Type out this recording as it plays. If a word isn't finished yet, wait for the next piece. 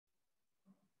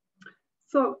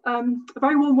A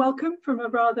very warm welcome from a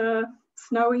rather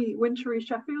snowy, wintry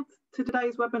Sheffield to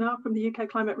today's webinar from the UK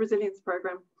Climate Resilience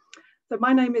Programme. So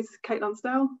my name is Kate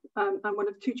Lonsdale. I'm one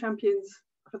of two champions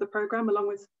for the programme, along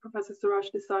with Professor Suraj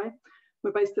Desai.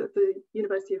 We're based at the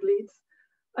University of Leeds.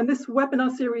 And this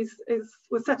webinar series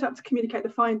was set up to communicate the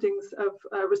findings of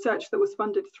research that was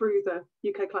funded through the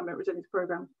UK Climate Resilience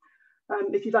Programme.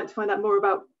 If you'd like to find out more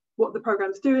about what the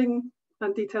programme's doing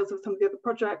and details of some of the other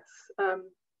projects,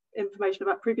 information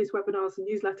about previous webinars and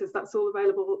newsletters, that's all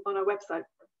available on our website.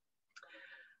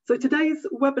 So today's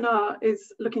webinar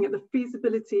is looking at the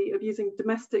feasibility of using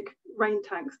domestic rain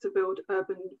tanks to build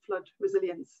urban flood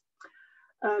resilience.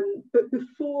 But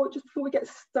before we get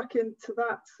stuck into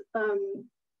that,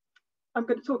 I'm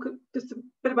going to talk just a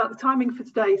bit about the timing for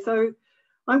today. So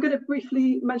I'm going to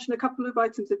briefly mention a couple of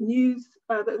items of news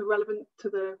that are relevant to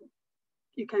the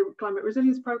UK Climate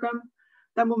Resilience Programme.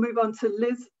 Then we'll move on to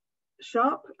Liz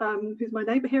Sharp, who's my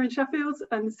neighbour here in Sheffield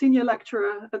and senior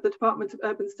lecturer at the Department of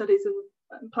Urban Studies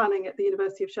and Planning at the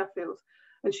University of Sheffield.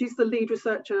 And she's the lead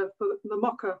researcher for the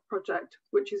MOCA project,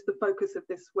 which is the focus of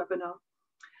this webinar.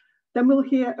 Then we'll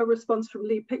hear a response from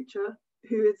Lee Picture,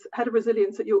 who is Head of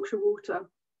Resilience at Yorkshire Water.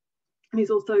 And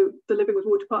he's also the Living with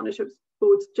Water Partnerships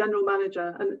Board's General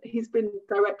Manager, and he's been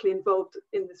directly involved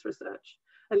in this research.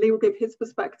 And Lee will give his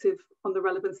perspective on the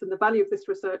relevance and the value of this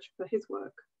research for his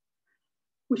work.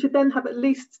 We should then have at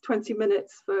least 20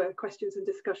 minutes for questions and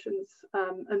discussions,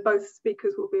 and both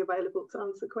speakers will be available to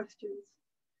answer questions.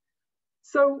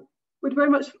 So we'd very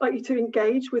much like you to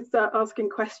engage with asking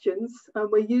questions.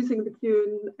 We're using the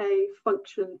Q&A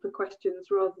function for questions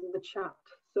rather than the chat.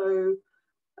 So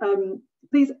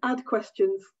please add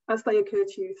questions as they occur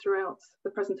to you throughout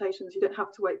the presentations. You don't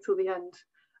have to wait till the end.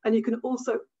 And you can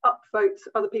also upvote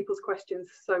other people's questions.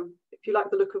 So if you like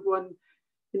the look of one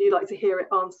and you'd like to hear it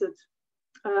answered,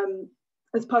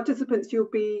 as participants, you'll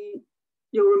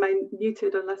remain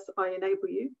muted unless I enable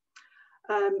you.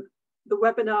 The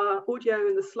webinar audio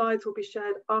and the slides will be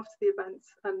shared after the event,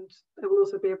 and they will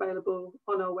also be available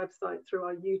on our website through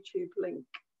our YouTube link.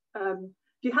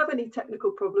 If you have any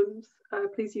technical problems,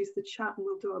 please use the chat and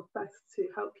we'll do our best to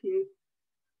help you.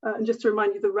 And just to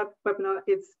remind you, the webinar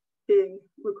is being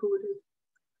recorded.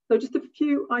 So just a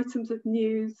few items of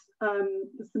news.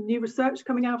 There's some new research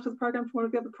coming out of the programme from one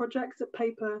of the other projects. A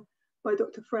paper by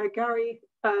Dr. Freya Gary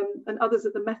and others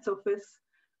at the Met Office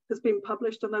has been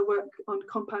published on their work on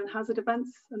compound hazard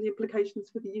events and the implications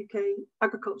for the UK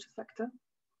agriculture sector.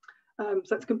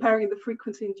 So it's comparing the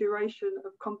frequency and duration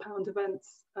of compound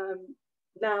events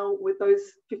now with those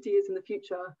 50 years in the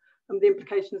future and the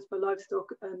implications for livestock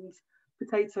and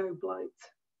potato blight.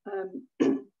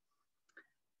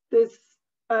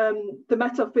 The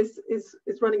Met Office is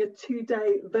running a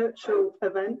 2-day virtual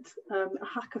event, a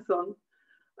hackathon,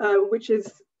 which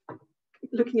is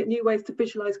looking at new ways to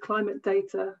visualise climate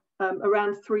data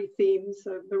around 3 themes: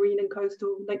 so marine and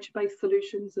coastal, nature-based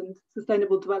solutions, and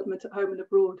sustainable development at home and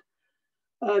abroad.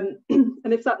 And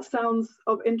if that sounds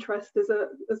of interest, there's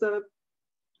a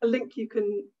link you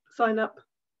can sign up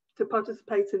to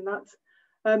participate in that.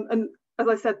 And as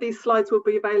I said, these slides will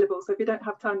be available. So if you don't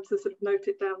have time to sort of note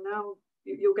it down now,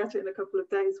 you'll get it in a couple of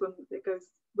days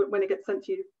when it gets sent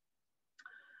to you.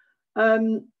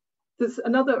 There's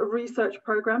another research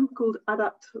programme called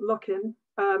Adapt Lock-in,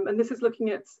 and this is looking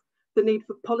at the need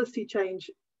for policy change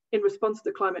in response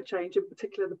to climate change, in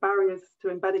particular the barriers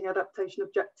to embedding adaptation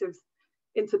objectives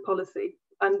into policy,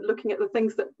 and looking at the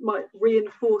things that might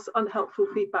reinforce unhelpful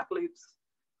feedback loops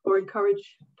or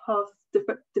encourage path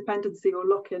dependency or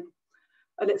lock-in.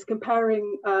 And it's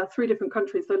comparing 3 different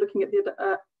countries, so looking at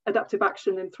the adaptive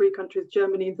action in 3 countries,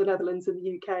 Germany, the Netherlands and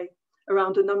the UK,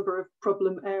 around a number of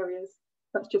problem areas.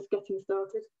 That's just getting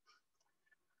started.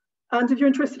 And if you're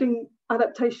interested in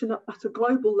adaptation at a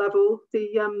global level, the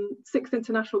 6th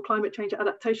International Climate Change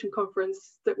Adaptation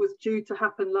Conference that was due to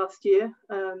happen last year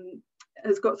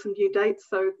has got some new dates,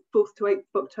 so 4th to 8th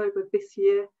of October this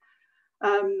year.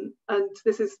 And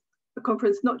this is a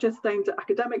conference not just aimed at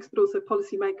academics, but also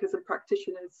policymakers and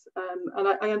practitioners. And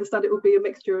I understand it will be a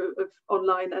mixture of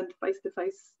online and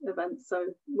face-to-face events, so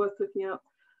worth looking out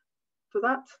for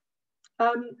that.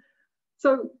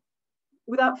 So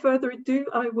without further ado,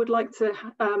 I would like to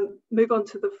move on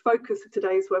to the focus of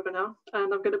today's webinar.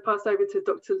 And I'm going to pass over to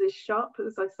Dr. Liz Sharp,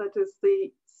 as I said, as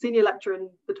the senior lecturer in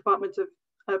the Department of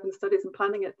Urban Studies and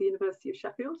Planning at the University of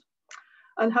Sheffield.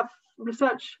 And her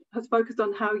research has focused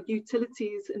on how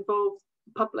utilities involve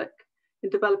the public in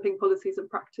developing policies and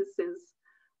practices,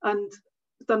 and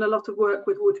done a lot of work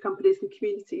with water companies and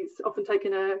communities, often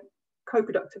taking a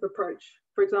co-productive approach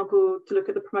for example, to look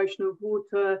at the promotion of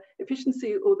water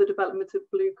efficiency or the development of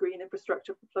blue-green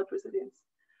infrastructure for flood resilience.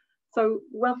 So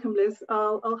welcome, Liz.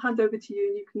 I'll hand over to you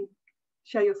and you can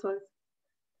share your slides.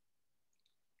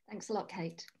 Thanks a lot,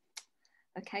 Kate.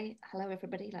 Okay, hello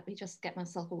everybody. Let me just get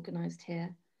myself organised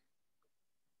here.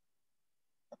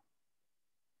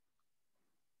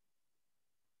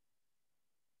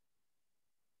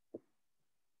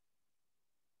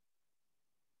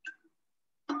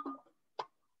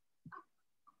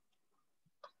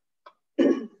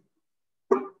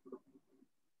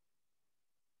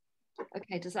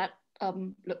 Okay, does that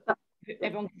look,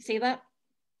 everyone can see that?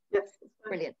 Yes.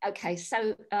 Brilliant. Okay,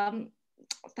 so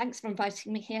thanks for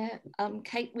inviting me here.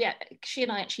 Kate, she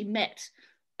and I actually met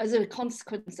as a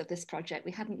consequence of this project.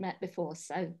 We hadn't met before,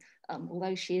 so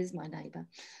although she is my neighbour.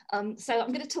 So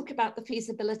I'm going to talk about the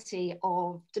feasibility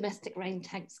of domestic rain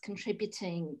tanks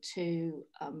contributing to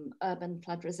urban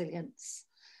flood resilience.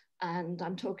 And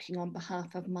I'm talking on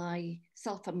behalf of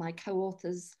myself and my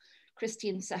co-authors,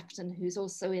 Christian Sefton, who's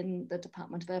also in the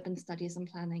Department of Urban Studies and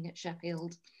Planning at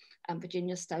Sheffield, and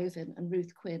Virginia Stovin and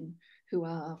Ruth Quinn, who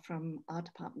are from our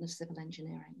Department of Civil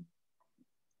Engineering.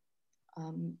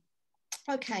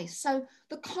 Okay, so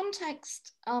the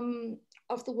context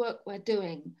of the work we're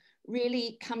doing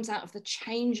really comes out of the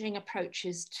changing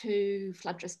approaches to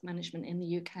flood risk management in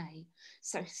the UK.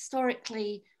 So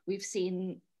historically, we've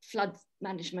seen flood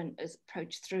management as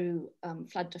approached through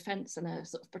flood defence and a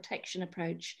sort of protection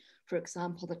approach, for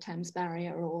example, the Thames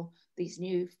Barrier or these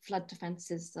new flood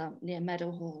defences near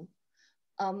Meadowhall.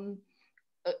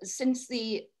 Since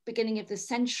the beginning of the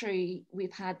century,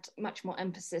 we've had much more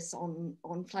emphasis on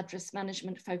flood risk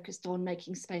management focused on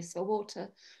making space for water.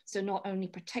 So not only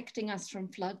protecting us from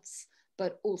floods,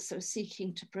 but also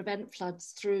seeking to prevent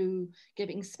floods through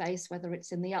giving space, whether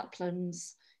it's in the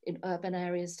uplands, in urban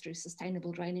areas through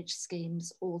sustainable drainage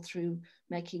schemes, or through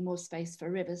making more space for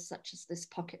rivers, such as this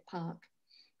pocket park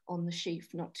on the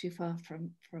Sheaf, not too far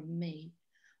from me.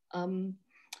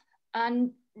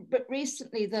 But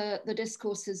recently the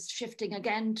discourse is shifting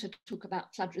again to talk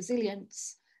about flood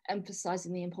resilience,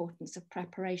 emphasising the importance of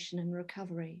preparation and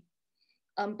recovery.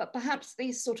 But perhaps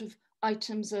these sort of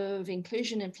items of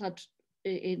inclusion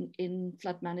in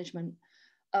flood management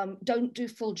don't do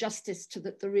full justice to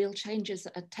the real changes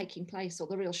that are taking place, or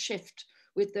the real shift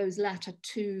with those latter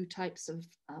two types of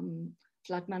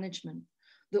flood management.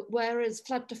 That whereas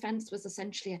flood defence was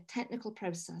essentially a technical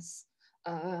process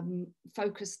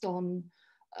focused on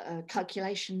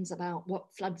calculations about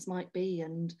what floods might be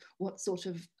and what sort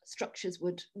of structures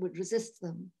would resist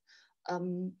them,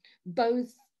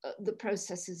 both the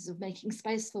processes of making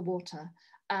space for water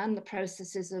and the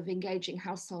processes of engaging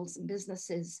households and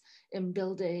businesses in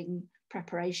building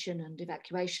preparation and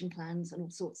evacuation plans and all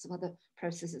sorts of other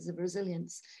processes of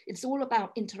resilience. It's all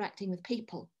about interacting with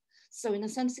people. So in a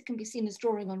sense, it can be seen as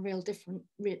drawing on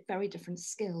very different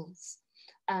skills.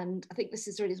 And I think this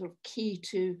is really sort of key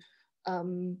to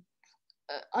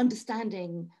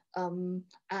understanding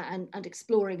and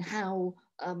exploring how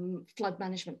flood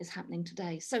management is happening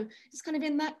today. So it's kind of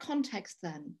in that context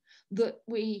then that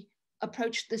we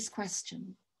approached this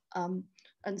question. And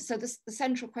so the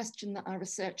central question that our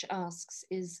research asks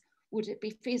is, would it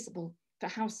be feasible for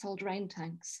household rain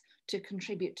tanks to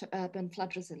contribute to urban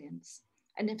flood resilience?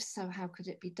 And if so, how could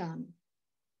it be done?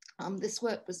 This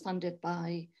work was funded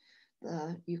by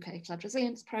the UK Flood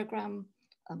Resilience Programme,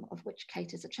 of which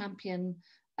Kate is a champion,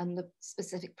 and the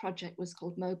specific project was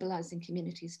called Mobilising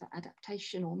Communities for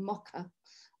Adaptation, or MOCA,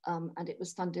 and it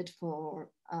was funded for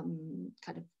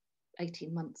kind of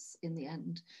 18 months in the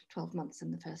end, 12 months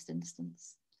in the first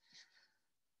instance.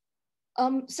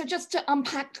 So just to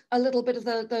unpack a little bit of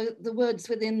the words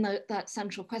within that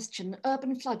central question,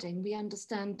 urban flooding we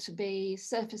understand to be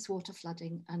surface water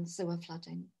flooding and sewer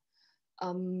flooding.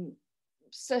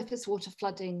 Surface water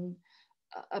flooding,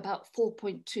 about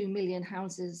 4.2 million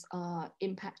houses are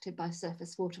impacted by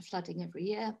surface water flooding every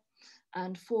year,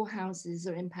 and 4 houses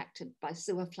are impacted by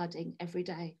sewer flooding every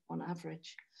day on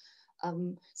average.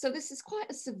 So this is quite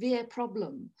a severe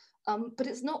problem, but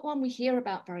it's not one we hear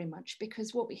about very much,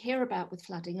 because what we hear about with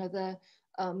flooding are the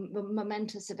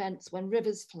momentous events when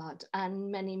rivers flood and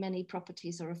many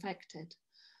properties are affected.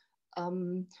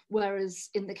 Whereas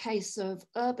in the case of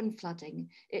urban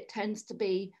flooding, it tends to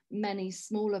be many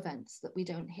small events that we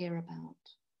don't hear about.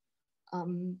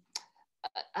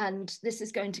 And this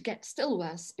is going to get still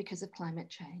worse because of climate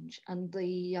change. And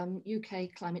the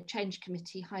UK Climate Change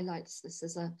Committee highlights this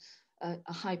as a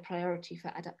high priority for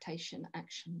adaptation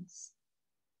actions.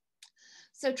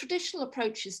 So traditional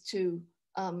approaches to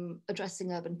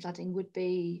addressing urban flooding would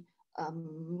be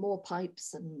more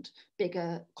pipes and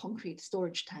bigger concrete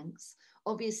storage tanks,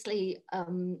 Obviously,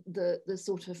 the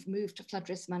sort of move to flood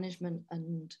risk management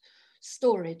and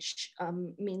storage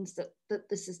means that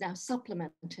this is now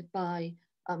supplemented by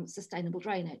sustainable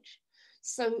drainage.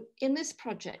 So in this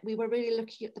project, we were really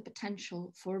looking at the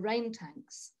potential for rain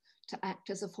tanks to act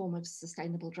as a form of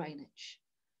sustainable drainage.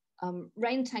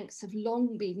 Rain tanks have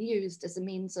long been used as a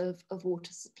means of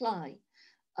water supply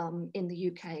in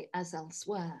the UK as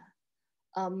elsewhere.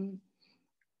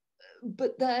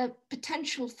 But their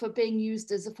potential for being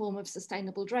used as a form of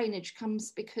sustainable drainage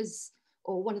comes because,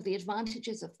 or one of the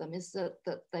advantages of them is that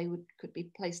they could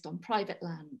be placed on private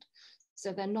land.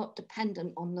 So they're not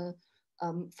dependent on the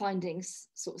finding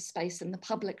sort of space in the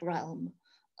public realm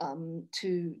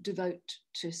to devote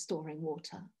to storing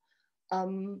water.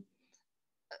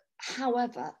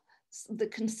 However, the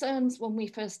concerns when we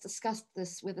first discussed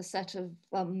this with a set of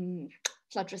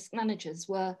flood risk managers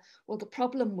were, well, the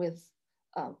problem with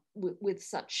the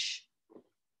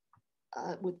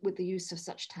use of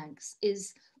such tanks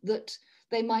is that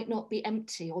they might not be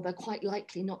empty, or they're quite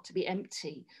likely not to be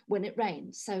empty when it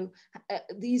rains. So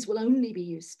these will only be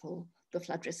useful, the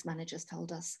flood risk managers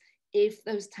told us, if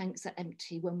those tanks are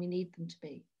empty when we need them to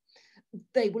be.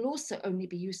 They will also only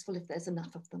be useful if there's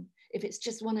enough of them. If it's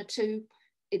just one or two,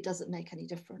 it doesn't make any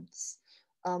difference.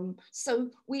 So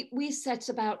we set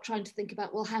about trying to think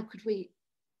about, well, how could we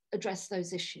address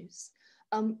those issues?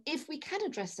 If we can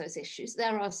address those issues,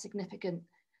 there are significant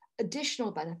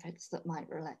additional benefits that might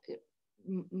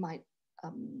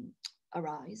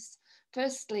arise.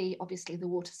 Firstly, obviously the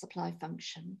water supply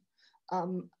function,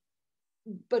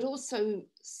 but also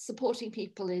supporting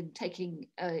people in taking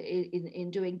in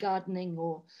doing gardening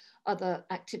or other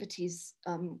activities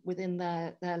within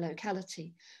their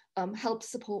locality, helps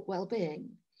support well-being.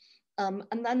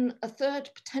 And then a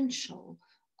third potential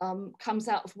comes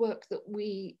out of work that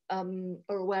we are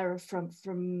aware of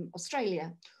from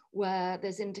Australia, where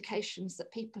there's indications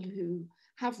that people who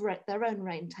have their own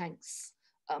rain tanks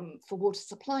for water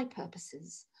supply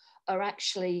purposes are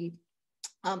actually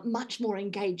much more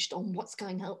engaged on what's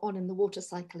going on in the water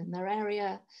cycle in their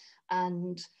area,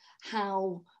 and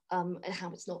how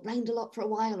it's not rained a lot for a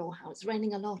while, or how it's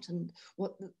raining a lot, and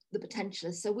what the potential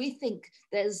is. So we think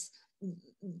there's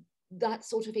that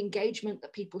sort of engagement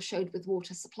that people showed with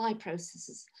water supply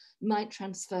processes might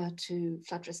transfer to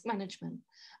flood risk management,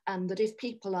 and that if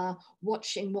people are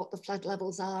watching what the flood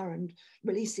levels are and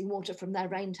releasing water from their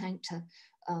rain tank to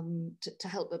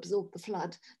help absorb the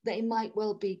flood, they might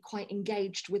well be quite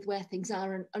engaged with where things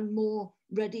are, and more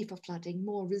ready for flooding,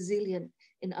 more resilient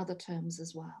in other terms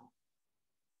as well.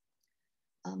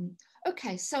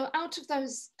 Okay, so out of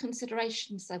those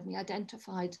considerations then we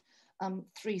identified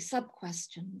 3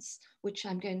 sub-questions, which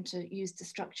I'm going to use to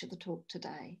structure the talk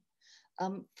today.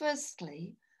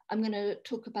 Firstly, I'm going to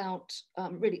talk about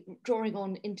really drawing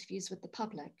on interviews with the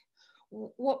public.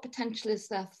 What potential is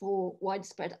there for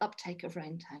widespread uptake of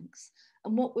rain tanks,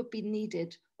 and what would be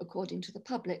needed, according to the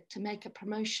public, to make a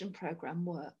promotion programme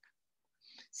work?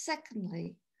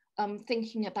 Secondly,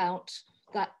 thinking about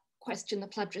that question the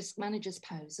flood risk managers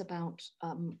pose about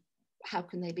how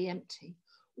can they be empty?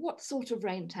 What sort of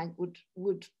rain tank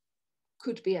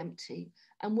could be empty,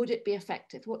 and would it be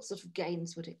effective? What sort of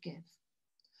gains would it give?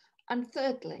 And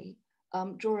thirdly,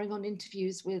 drawing on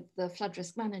interviews with the flood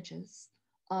risk managers,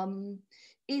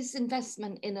 is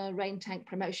investment in a rain tank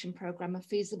promotion programme a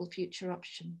feasible future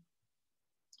option?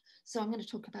 So I'm going to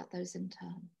talk about those in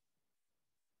turn.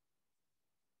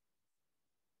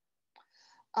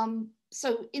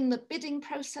 So in the bidding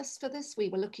process for this, we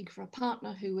were looking for a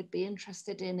partner who would be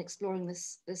interested in exploring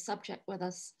this subject with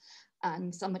us.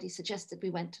 And somebody suggested we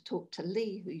went to talk to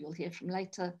Lee, who you'll hear from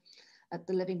later, at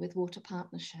the Living with Water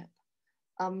partnership.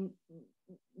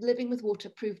 Living with Water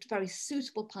proved a very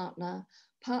suitable partner,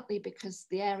 partly because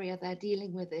the area they're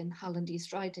dealing with in Hull and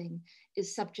East Riding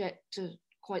is subject to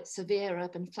quite severe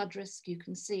urban flood risk. You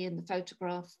can see in the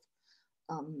photograph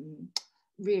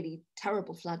really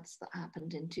terrible floods that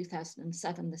happened in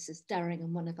 2007. This is Derring,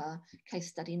 one of our case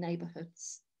study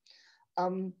neighbourhoods.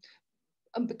 And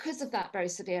because of that very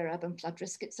severe urban flood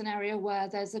risk, it's an area where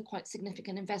there's a quite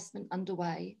significant investment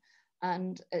underway.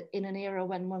 And in an era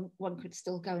when one could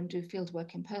still go and do field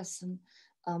work in person,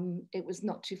 it was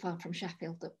not too far from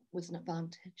Sheffield. That was an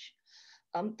advantage.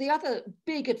 The other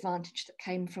big advantage that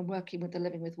came from working with the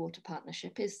Living with Water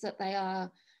partnership is that they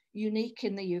are unique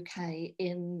in the UK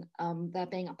in there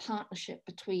being a partnership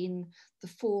between the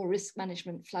 4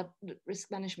 flood risk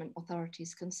management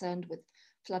authorities concerned with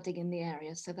flooding in the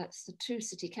area. So that's the 2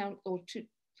 city council, or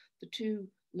the 2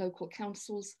 local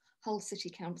councils, Hull City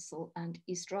Council and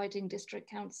East Riding District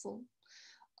Council.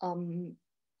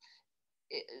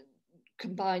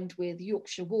 combined with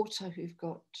Yorkshire Water, who've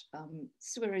got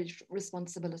sewerage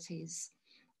responsibilities,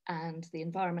 and the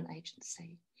Environment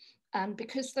Agency. And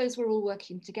because those were all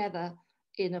working together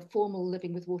in a formal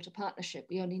Living with Water partnership,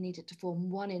 we only needed to form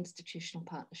one institutional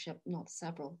partnership, not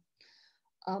several.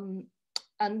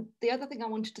 And the other thing I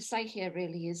wanted to say here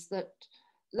really is that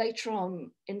later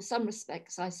on, in some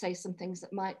respects, I say some things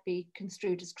that might be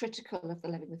construed as critical of the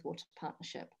Living with Water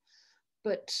partnership.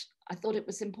 But I thought it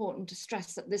was important to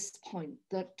stress at this point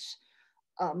that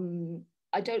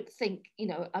I don't think, you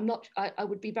know, I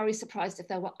would be very surprised if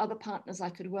there were other partners I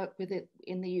could work with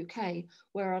in the UK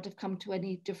where I'd have come to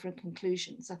any different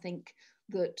conclusions. I think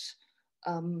that,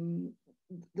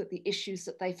 that the issues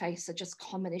that they face are just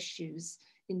common issues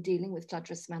in dealing with flood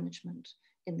risk management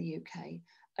in the UK.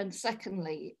 And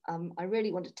secondly, I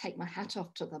really want to take my hat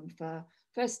off to them for,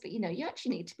 firstly, you know, you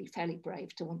actually need to be fairly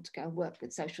brave to want to go and work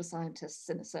with social scientists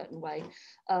in a certain way,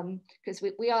 because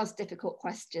we ask difficult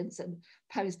questions and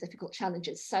pose difficult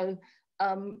challenges. So,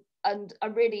 and I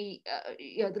really,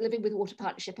 you know, the Living with Water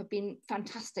Partnership have been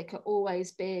fantastic at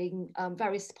always being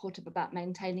very supportive about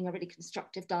maintaining a really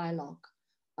constructive dialogue.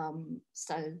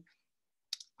 So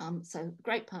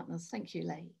great partners. Thank you,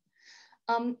 Lee.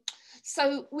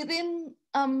 So within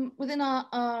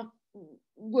our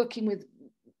working with,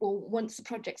 or once the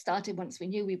project started, once we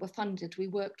knew we were funded, we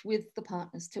worked with the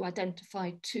partners to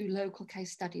identify 2 local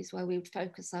case studies where we would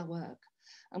focus our work.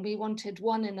 And we wanted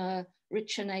one in a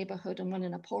richer neighbourhood and one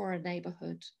in a poorer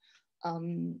neighbourhood.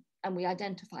 And we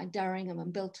identified Derringham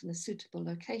and Bilton as suitable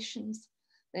locations.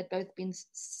 They'd both been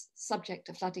subject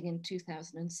to flooding in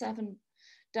 2007.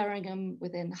 Derringham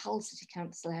within Hull City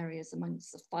Council areas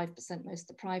amongst the 5% most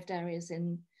deprived areas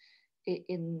in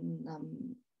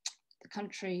the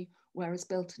country, whereas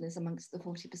Bilton is amongst the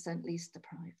 40% least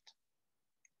deprived.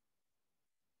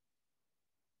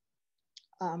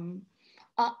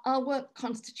 Our work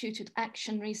constituted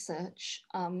action research.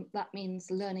 That means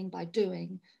learning by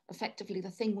doing. Effectively, the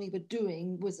thing we were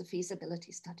doing was a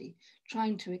feasibility study,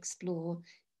 trying to explore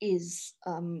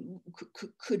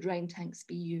could rain tanks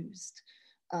be used?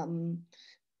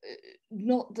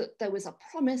 Not that there was a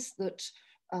promise that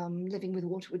Living with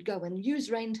Water would go and use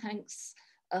rain tanks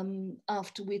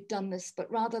after we'd done this,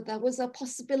 but rather there was a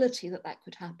possibility that that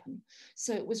could happen.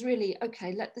 So it was really,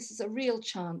 okay, this is a real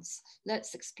chance.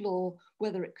 Let's explore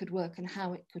whether it could work and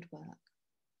how it could work.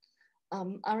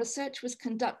 Our research was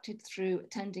conducted through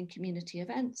attending community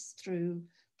events, through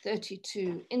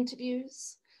 32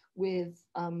 interviews with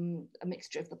a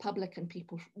mixture of the public and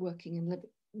people working in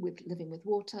Living with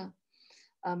Water,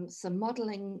 some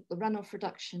modelling the runoff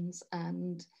reductions,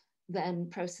 and then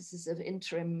processes of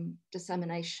interim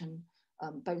dissemination,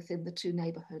 both in the 2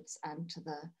 neighbourhoods and to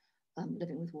the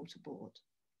Living with Water board.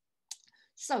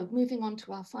 So moving on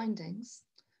to our findings,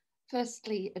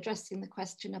 firstly addressing the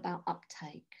question about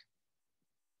uptake.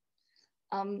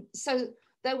 So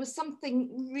there was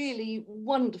something really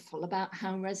wonderful about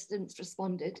how residents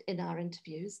responded in our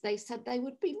interviews. They said they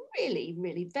would be really,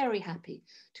 really very happy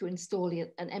to install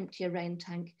an emptier rain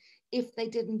tank if they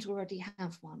didn't already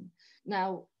have one.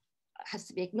 Now, it has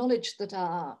to be acknowledged that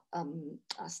our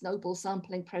snowball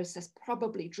sampling process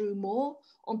probably drew more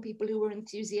on people who were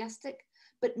enthusiastic,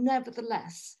 but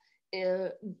nevertheless,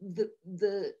 the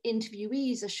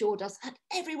interviewees assured us that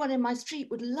everyone in my street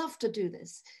would love to do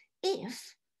this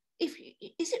is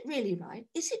it really right?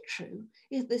 Is it true?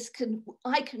 If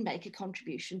I can make a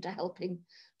contribution to helping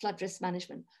flood risk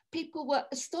management. People were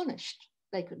astonished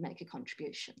they could make a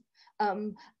contribution,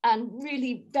 and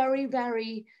really very,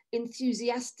 very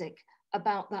enthusiastic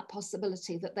about that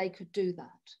possibility that they could do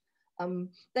that.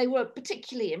 They were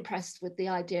particularly impressed with the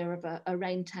idea of a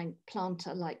rain tank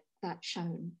planter like that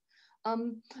shown.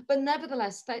 But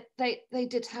nevertheless, they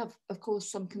did have, of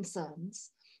course, some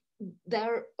concerns.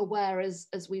 They're aware, as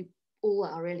we all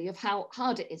are really, of how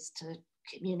hard it is to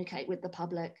communicate with the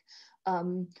public.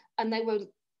 And they were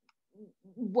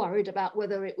worried about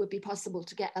whether it would be possible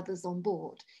to get others on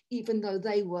board, even though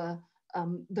they were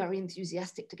very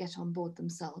enthusiastic to get on board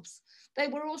themselves. They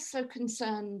were also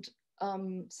concerned,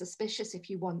 suspicious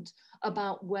if you want,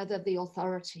 about whether the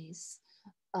authorities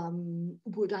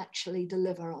would actually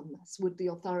deliver on this. Would the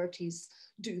authorities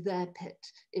do their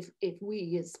bit? If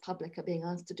we as public are being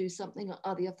asked to do something,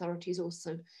 are the authorities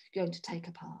also going to take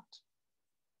a part?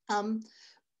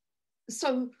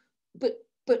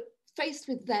 But faced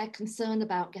with their concern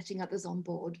about getting others on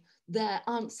board, their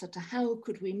answer to how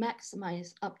could we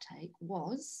maximize uptake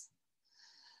was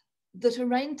that a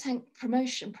rain tank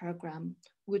promotion program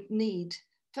would need,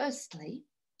 firstly,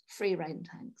 free rain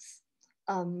tanks.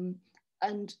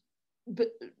 And but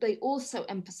they also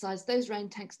emphasised those rain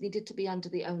tanks needed to be under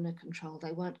the owner control.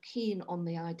 They weren't keen on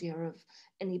the idea of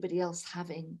anybody else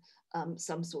having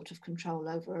some sort of control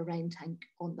over a rain tank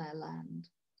on their land.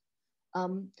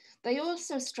 They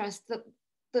also stressed that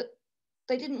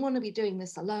they didn't want to be doing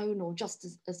this alone or just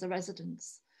as the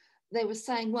residents. They were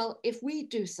saying, well, if we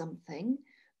do something,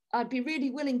 I'd be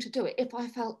really willing to do it if I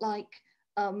felt like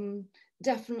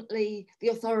definitely the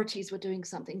authorities were doing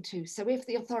something too. So if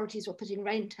the authorities were putting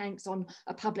rain tanks on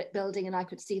a public building and I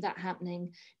could see that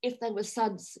happening, if there were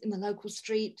suds in the local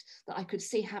street that I could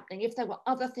see happening, if there were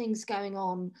other things going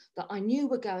on that I knew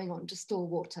were going on to store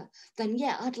water, then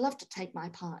yeah, I'd love to take my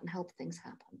part and help things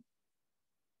happen.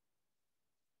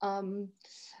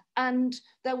 And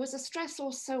there was a stress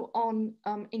also on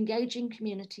engaging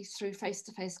communities through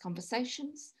face-to-face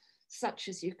conversations, such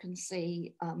as you can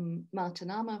see Martin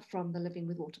Armour from the Living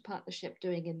with Water Partnership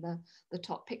doing in the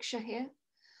top picture here.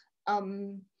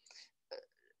 And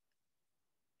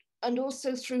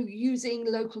also through using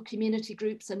local community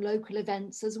groups and local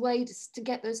events as ways to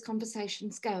get those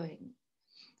conversations going.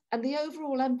 And the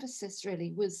overall emphasis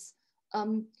really was,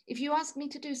 if you ask me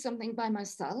to do something by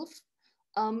myself,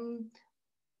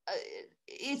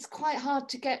 it's quite hard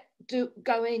to get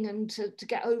going and to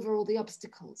get over all the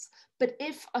obstacles. But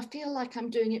if I feel like I'm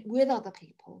doing it with other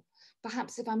people,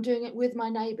 perhaps if I'm doing it with my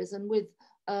neighbours and with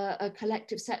a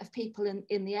collective set of people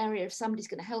in the area, if somebody's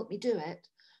going to help me do it,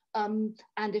 and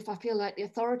if I feel like the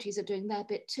authorities are doing their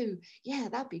bit too, yeah,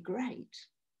 that'd be great.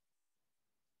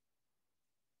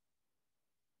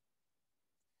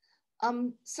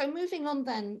 So moving on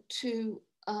then to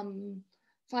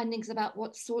findings about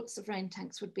what sorts of rain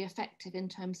tanks would be effective in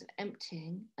terms of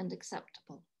emptying and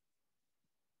acceptable.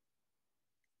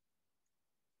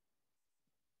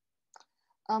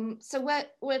 So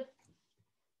we're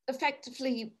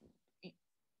effectively,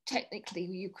 technically,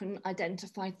 you can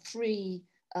identify three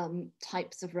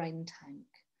types of rain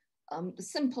tank. The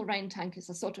simple rain tank is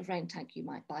a sort of rain tank you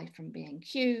might buy from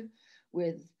B&Q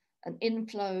with an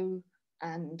inflow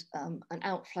and an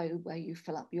outflow where you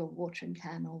fill up your watering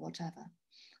can or whatever.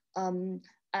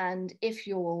 And if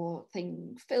your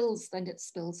thing fills, then it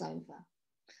spills over.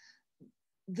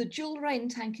 The dual rain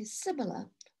tank is similar.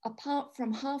 Apart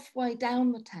from halfway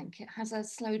down the tank, it has a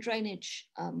slow drainage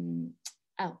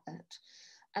outlet.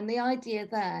 And the idea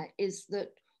there is that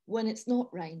when it's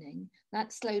not raining,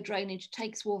 that slow drainage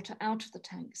takes water out of the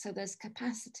tank. So there's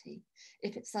capacity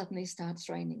if it suddenly starts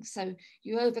raining. So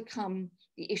you overcome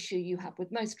the issue you have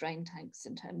with most rain tanks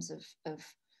in terms of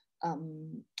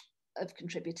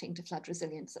contributing to flood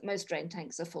resilience, that most rain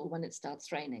tanks are full when it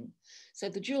starts raining. So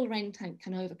the dual rain tank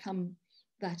can overcome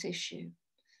that issue.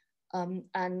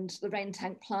 And the rain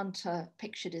tank planter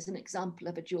pictured is an example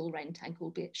of a dual rain tank,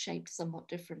 albeit shaped somewhat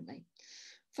differently.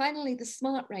 Finally, the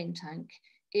smart rain tank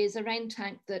is a rain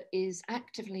tank that is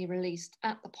actively released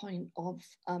at the point of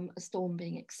a storm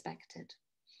being expected.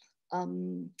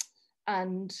 And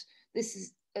this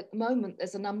is, at the moment,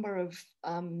 there's a number of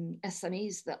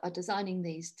SMEs that are designing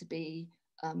these to be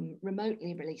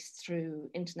remotely released through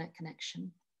internet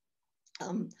connection.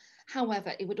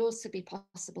 However, it would also be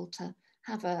possible to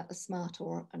have a smart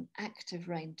or an active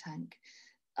rain tank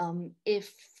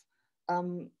if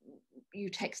you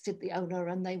texted the owner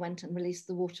and they went and released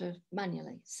the water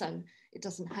manually. So it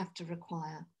doesn't have to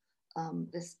require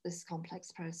this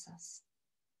complex process.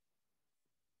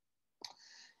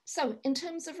 So in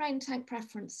terms of rain tank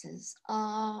preferences,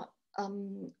 our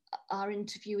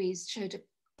interviewees showed a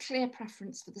clear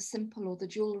preference for the simple or the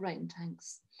dual rain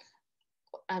tanks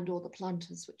and or the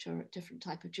planters, which are a different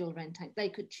type of dual rain tank. They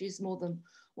could choose more than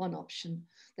one option.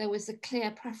 There was a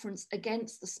clear preference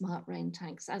against the smart rain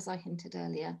tanks, as I hinted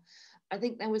earlier. I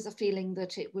think there was a feeling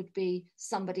that it would be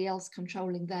somebody else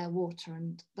controlling their water,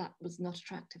 and that was not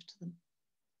attractive to them.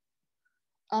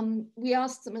 We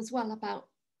asked them as well about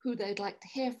who they'd like to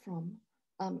hear from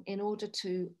in order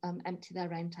to empty their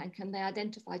rain tank, and they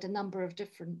identified a number of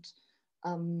different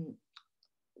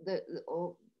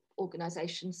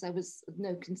organisations. There was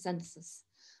no consensus,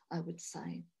 I would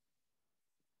say.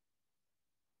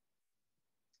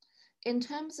 In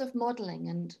terms of modelling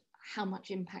and how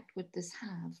much impact would this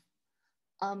have,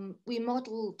 we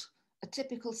modelled a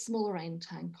typical small rain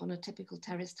tank on a typical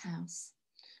terraced house,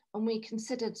 and we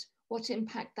considered what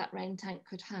impact that rain tank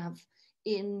could have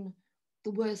in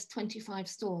the worst 25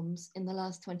 storms in the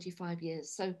last 25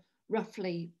 years, so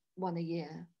roughly one a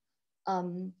year.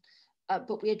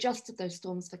 But we adjusted those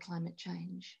storms for climate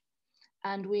change,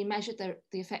 and we measured the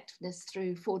effectiveness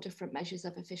through 4 different measures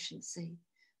of efficiency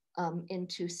in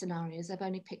 2 scenarios. I've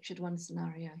only pictured one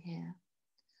scenario here.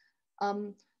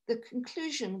 The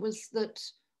conclusion was that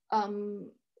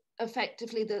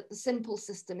effectively the simple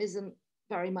system isn't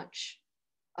very much,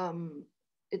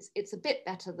 it's a bit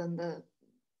better than the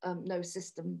no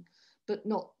system, but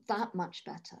not that much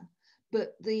better.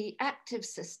 But the active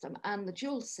system and the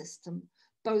dual system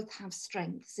both have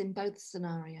strengths in both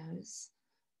scenarios,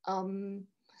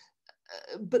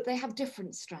 but they have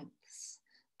different strengths.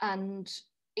 And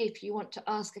if you want to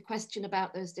ask a question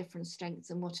about those different strengths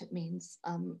and what it means,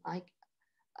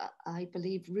 I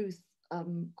believe Ruth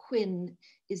Quinn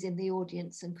is in the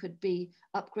audience and could be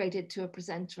upgraded to a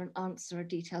presenter and answer a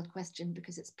detailed question,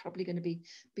 because it's probably going to be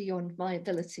beyond my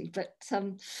ability. But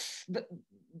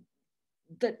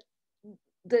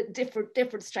the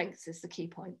different strengths is the key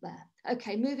point there.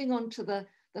 Okay, moving on to the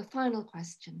final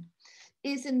question.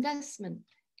 Is investment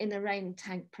in a rain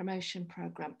tank promotion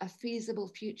program a feasible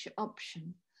future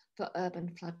option for urban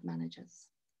flood managers?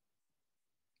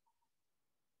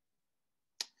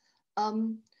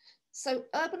 So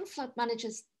urban flood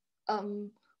managers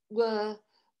were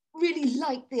really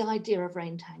like the idea of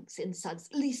rain tanks in SUDs,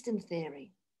 at least in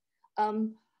theory.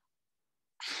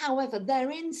 However,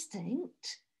 their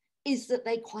instinct is that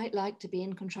they quite like to be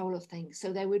in control of things.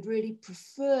 So they would really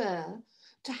prefer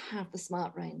to have the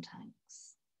smart rain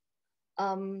tanks.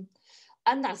 And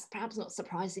that's perhaps not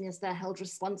surprising, as they're held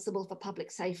responsible for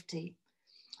public safety.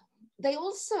 They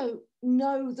also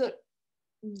know that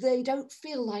they don't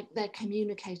feel like they're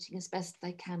communicating as best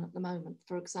they can at the moment.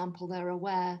 For example, they're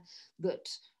aware that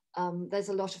there's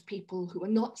a lot of people who are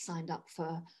not signed up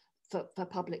for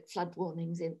public flood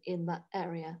warnings in that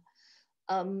area.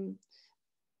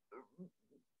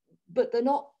 But they're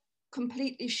not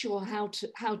completely sure how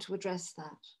to address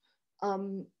that.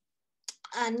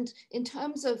 And in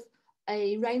terms of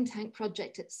a rain tank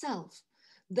project itself,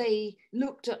 they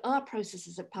looked at our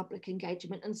processes of public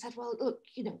engagement and said, well, look,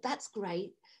 you know, that's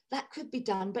great, that could be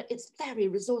done, but it's very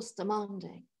resource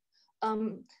demanding.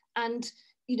 And,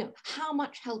 you know, how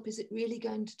much help is it really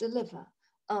going to deliver?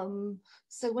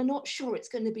 So we're not sure it's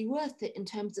going to be worth it in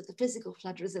terms of the physical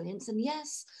flood resilience. And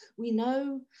yes, we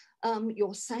know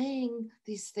you're saying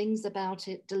these things about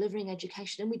it delivering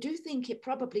education, and we do think it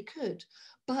probably could,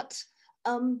 but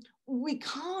we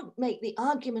can't make the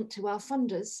argument to our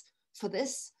funders for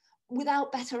this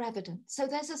without better evidence. So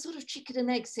there's a sort of chicken and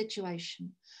egg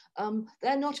situation.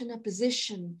 They're not in a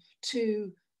position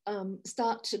to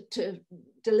start to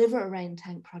deliver a rain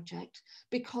tank project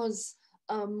because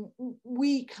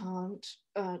we can't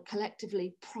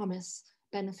collectively promise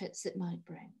benefits it might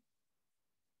bring.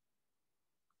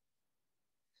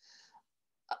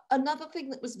 Another thing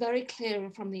that was very clear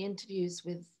from the interviews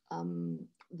with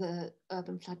the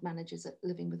urban flood managers at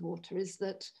Living with Water is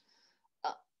that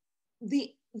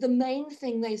the main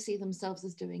thing they see themselves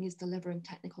as doing is delivering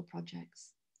technical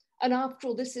projects. And after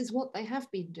all, this is what they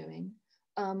have been doing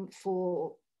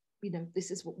for, you know, this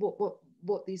is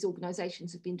what these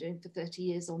organizations have been doing for 30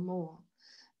 years or more.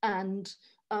 And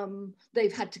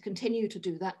they've had to continue to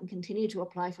do that and continue to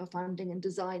apply for funding and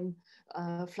design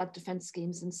flood defense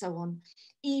schemes and so on,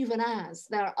 even as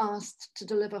they're asked to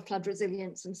deliver flood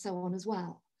resilience and so on as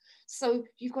well. So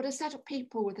you've got a set of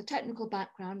people with a technical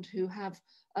background who have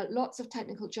lots of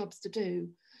technical jobs to do,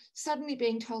 suddenly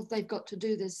being told they've got to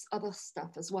do this other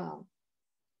stuff as well.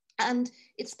 And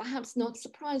it's perhaps not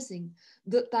surprising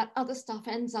that that other stuff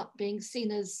ends up being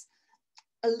seen as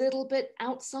a little bit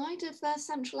outside of their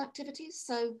central activities.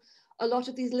 So a lot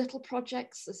of these little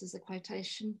projects, this is a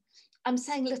quotation, I'm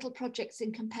saying little projects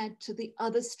in compared to the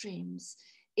other streams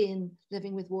in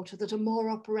Living with Water that are more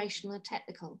operational and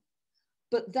technical.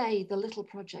 But they, the little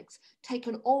projects, take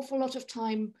an awful lot of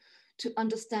time to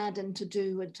understand and to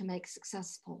do and to make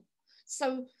successful.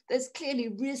 So there's clearly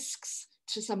risks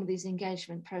to some of these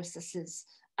engagement processes,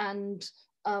 and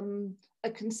a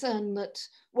concern that,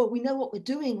 well, we know what we're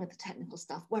doing with the technical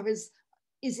stuff, whereas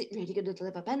is it really going to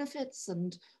deliver benefits,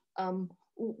 and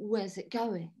where's it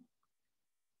going?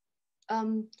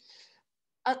 And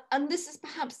this is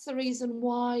perhaps the reason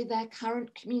why their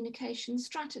current communication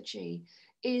strategy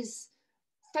is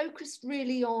focused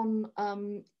really on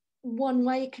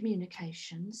one-way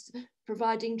communications,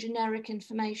 providing generic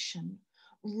information,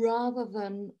 rather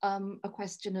than a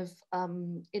question of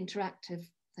interactive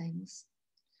things.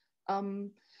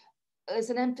 There's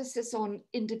an emphasis on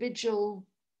individual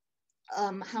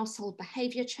household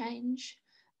behavior change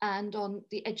and on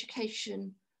the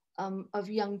education of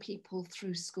young people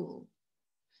through school.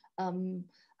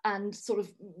 And sort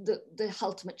of the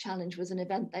ultimate challenge was an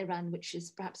event they ran, which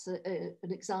is perhaps an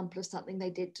example of something they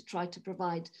did to try to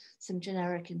provide some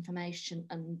generic information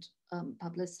and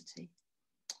publicity.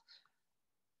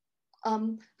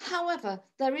 However,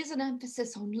 there is an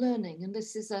emphasis on learning, and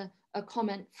this is a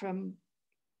comment from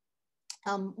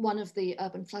one of the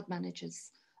urban flood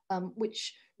managers,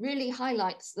 which really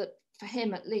highlights that, for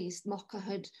him at least, Mocha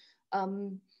had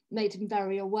made him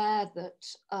very aware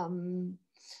that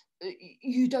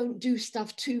you don't do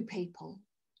stuff to people.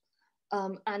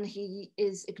 And he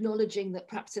is acknowledging that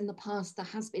perhaps in the past there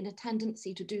has been a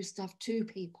tendency to do stuff to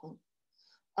people.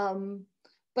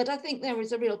 But I think there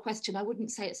is a real question. I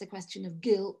wouldn't say it's a question of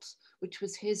guilt, which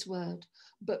was his word,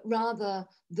 but rather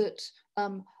that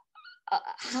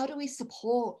how do we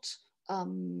support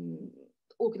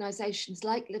organisations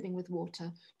like Living with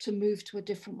Water to move to a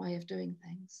different way of doing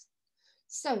things?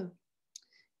 So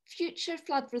future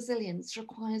flood resilience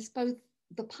requires both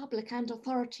the public and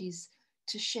authorities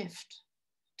to shift,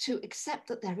 to accept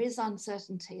that there is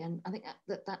uncertainty. And I think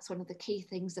that that's one of the key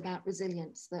things about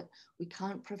resilience, that we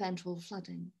can't prevent all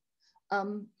flooding,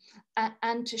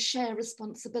 and to share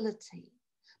responsibility.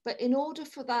 But in order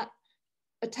for that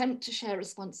attempt to share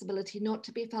responsibility not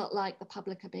to be felt like the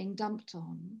public are being dumped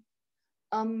on,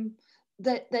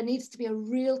 there needs to be a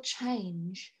real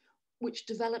change which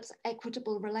develops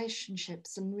equitable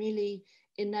relationships and really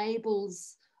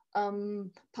enables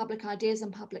public ideas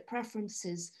and public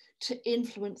preferences to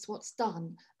influence what's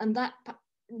done. And that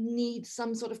needs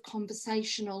some sort of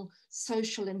conversational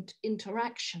social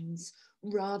interactions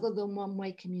rather than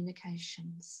one-way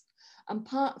communications. And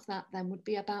part of that then would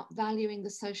be about valuing the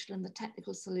social and the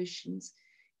technical solutions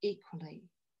equally.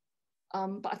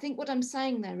 But I think what I'm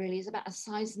saying there really is about a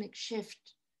seismic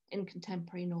shift in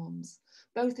contemporary norms,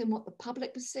 both in what the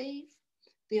public perceive,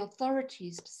 the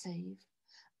authorities perceive,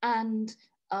 and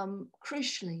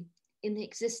crucially, in the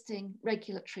existing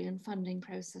regulatory and funding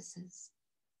processes.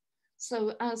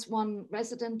 So as one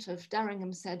resident of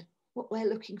Darringham said, what we're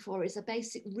looking for is a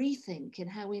basic rethink in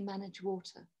how we manage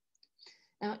water.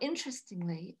 Now,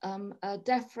 interestingly, a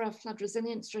DEFRA flood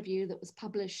resilience review that was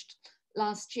published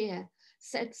last year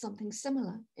said something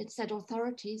similar. It said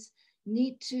authorities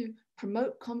need to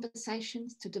promote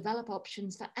conversations to develop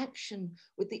options for action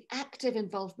with the active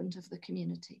involvement of the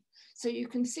community. So you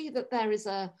can see that there is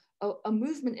a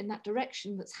movement in that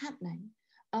direction that's happening.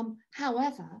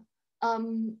 However,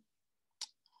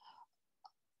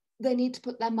 they need to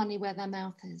put their money where their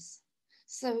mouth is.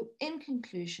 So in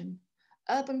conclusion,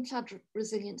 urban flood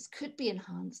resilience could be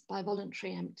enhanced by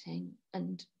voluntary emptying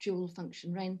and dual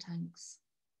function rain tanks.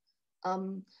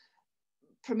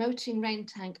 Promoting rain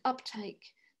tank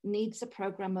uptake needs a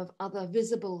program of other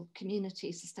visible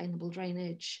community sustainable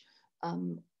drainage,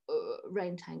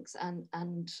 rain tanks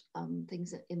and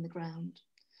things in the ground.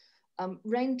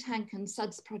 Rain tank and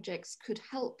SUDS projects could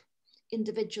help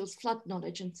individuals' flood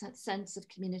knowledge and sense of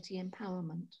community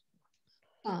empowerment.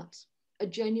 But a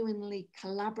genuinely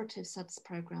collaborative SUDS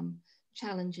program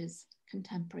challenges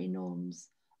contemporary norms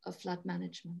of flood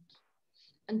management.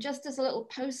 And just as a little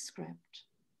postscript,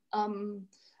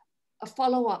 a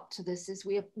follow-up to this is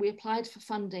we applied for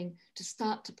funding to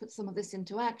start to put some of this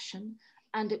into action,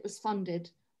 and it was funded.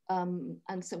 And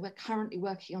so we're currently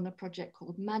working on a project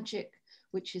called MAGIC,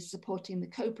 which is supporting the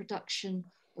co-production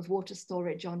of water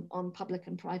storage on public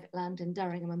and private land in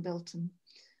Darringham and Bilton.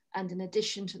 And in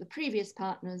addition to the previous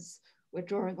partners, we're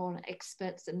drawing on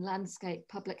experts in landscape,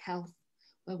 public health.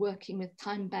 We're working with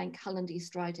Time Bank, Hull and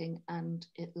East Riding, and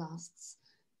it lasts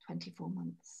 24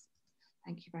 months.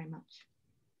 Thank you very much.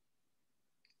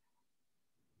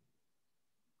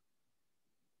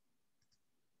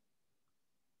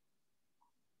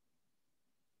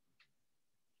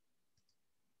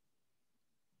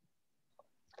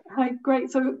 Hi, great.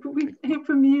 So we hear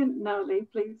from you now, Lee,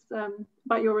 please,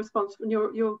 about your response and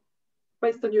your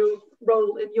based on your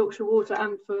role in Yorkshire Water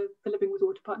and for the Living with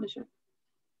Water partnership.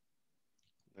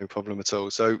 No problem at all.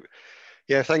 So,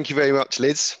 yeah, thank you very much,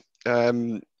 Liz.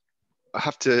 I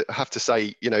have to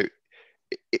say, you know,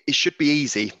 it should be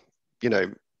easy, you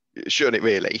know, shouldn't it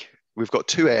really? We've got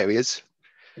two areas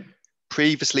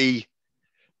previously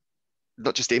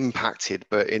not just impacted,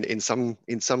 but in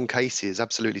some cases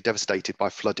absolutely devastated by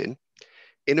flooding,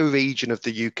 in a region of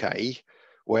the UK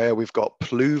where we've got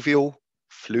pluvial,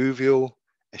 fluvial,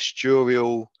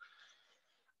 estuarial,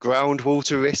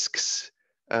 groundwater risks,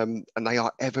 and they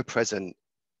are ever present.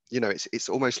 You know, it's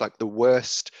almost like the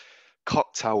worst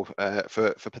cocktail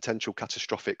for potential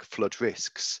catastrophic flood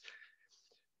risks.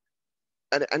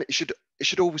 And it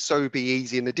should also be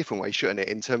easy in a different way, shouldn't it?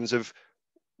 In terms of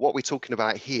what we're talking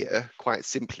about here, quite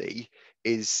simply,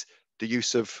 is the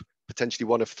use of potentially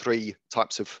one of three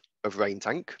types of rain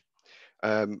tank,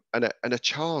 and a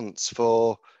chance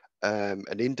for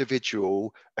an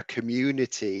individual, a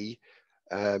community,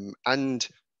 and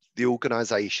the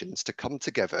organisations to come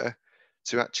together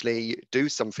to actually do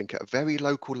something at a very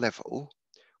local level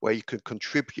where you can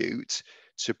contribute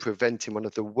to preventing one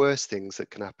of the worst things that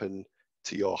can happen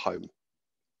to your home.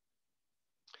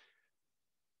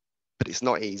 But it's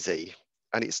not easy.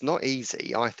 And it's not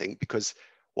easy, I think, because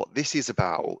what this is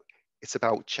about, it's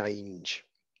about change.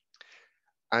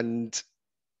 And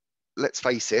let's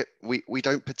face it, we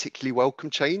don't particularly welcome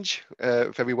change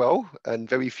very well, and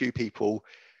very few people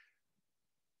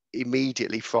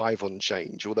immediately thrive on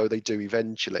change, although they do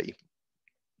eventually.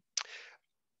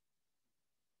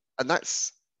 And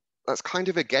that's kind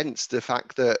of against the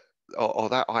fact that, or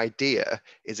that idea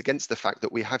is against the fact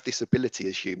that we have this ability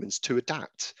as humans to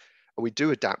adapt, and we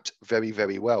do adapt very,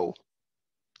 very well.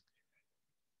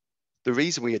 The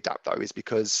reason we adapt, though, is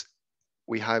because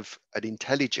we have an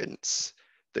intelligence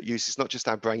that uses not just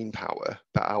our brain power,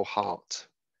 but our heart.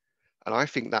 And I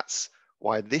think that's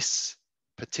why this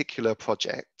particular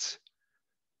project,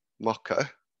 MOCA,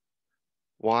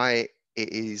 why it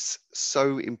is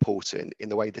so important in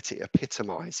the way that it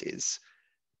epitomizes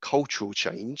cultural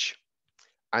change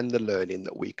and the learning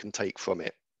that we can take from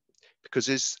it.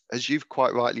 Because as you've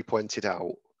quite rightly pointed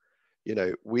out, you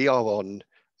know, we are on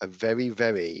a very,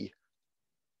 very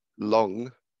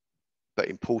long but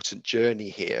important journey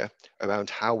here around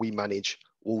how we manage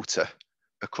water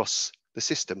across the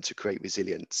system to create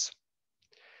resilience.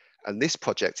 And this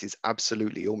project is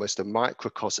absolutely almost a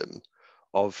microcosm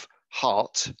of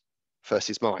heart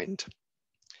versus mind.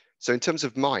 So in terms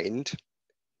of mind,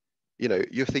 you know,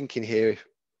 you're thinking here,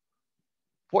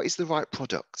 what is the right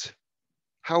product?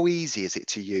 How easy is it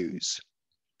to use?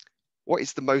 What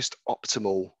is the most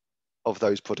optimal of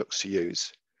those products to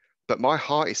use? But my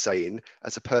heart is saying,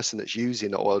 as a person that's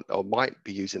using or might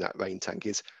be using that rain tank,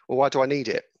 is, well, why do I need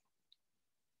it?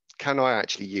 Can I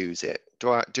actually use it? Do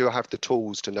I have the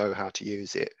tools to know how to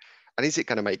use it? And is it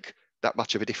going to make that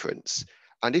much of a difference?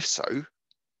 And if so,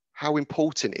 how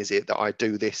important is it that I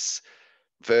do this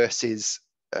versus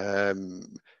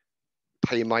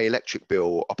paying my electric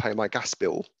bill or paying my gas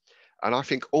bill? And I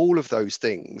think all of those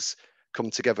things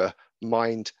come together,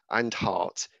 mind and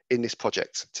heart, in this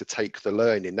project to take the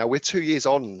learning. Now, we're 2 years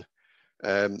on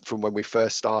from when we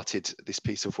first started this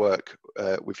piece of work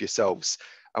with yourselves,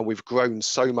 and we've grown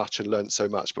so much and learned so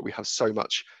much, but we have so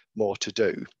much more to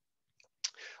do.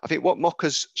 I think what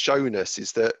MOCA's shown us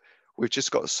is that we've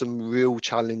just got some real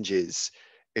challenges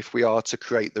if we are to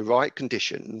create the right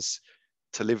conditions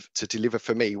to deliver,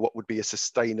 for me, what would be a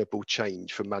sustainable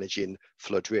change for managing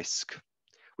flood risk.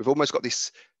 We've almost got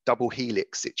this double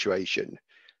helix situation.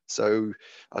 So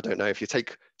I don't know, if you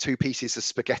take two pieces of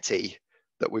spaghetti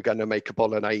that we're going to make a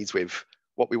bolognese with,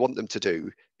 what we want them to do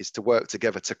is to work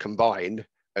together to combine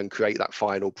and create that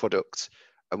final product.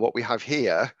 And what we have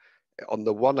here, on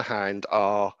the one hand,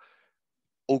 are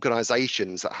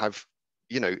organizations that have,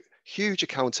 you know, huge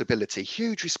accountability,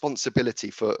 huge responsibility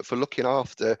for looking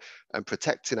after and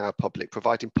protecting our public,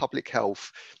 providing public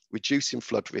health, reducing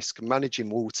flood risk, managing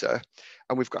water.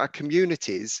 And we've got our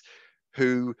communities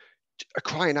who are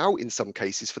crying out in some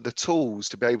cases for the tools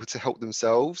to be able to help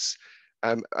themselves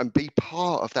and be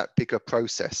part of that bigger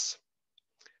process.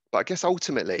 But I guess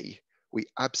ultimately, we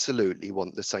absolutely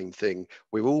want the same thing.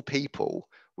 We're all people.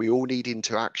 We all need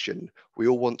interaction. We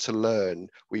all want to learn.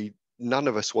 None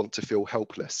of us want to feel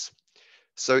helpless.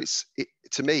 So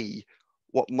to me,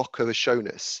 what MOCA has shown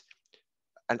us,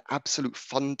 an absolute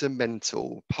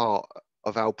fundamental part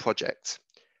of our project.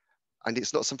 And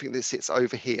it's not something that sits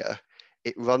over here.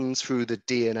 It runs through the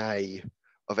DNA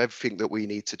of everything that we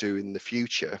need to do in the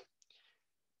future,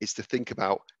 is to think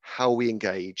about how we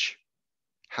engage,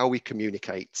 how we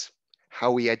communicate,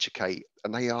 how we educate.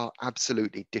 And they are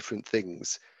absolutely different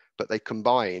things, but they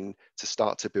combine to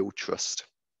start to build trust.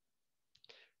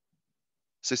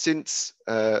 So since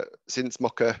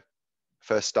MOCA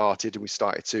first started and we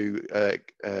started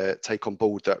to take on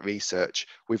board that research,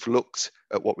 we've looked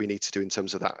at what we need to do in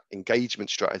terms of that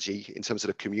engagement strategy, in terms of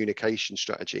the communication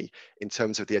strategy, in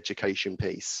terms of the education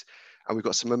piece. And we've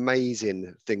got some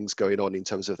amazing things going on in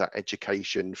terms of that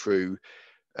education through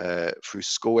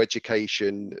school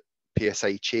education,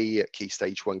 PSHE at Key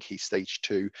Stage 1, Key Stage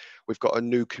 2. We've got a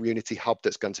new community hub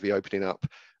that's going to be opening up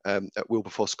at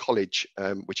Wilberforce College,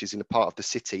 which is in a part of the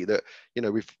city that, you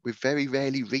know, we've very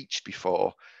rarely reached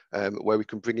before, where we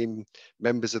can bring in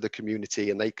members of the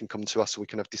community and they can come to us and we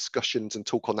can have discussions and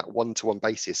talk on that one-to-one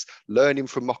basis, learning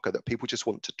from MOCA that people just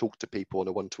want to talk to people on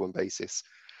a one-to-one basis.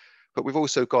 But we've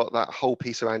also got that whole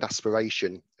piece around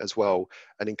aspiration as well,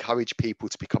 and encourage people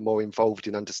to become more involved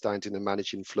in understanding and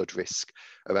managing flood risk,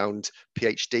 around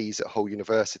PhDs at Hull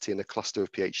University and a cluster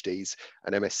of PhDs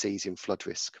and MScs in flood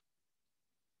risk.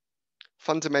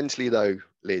 Fundamentally though,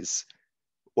 Liz,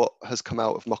 what has come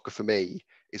out of MOCA for me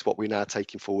is what we're now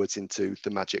taking forwards into the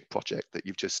MAGIC project that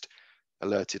you've just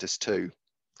alerted us to,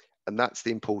 and that's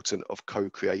the importance of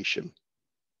co-creation.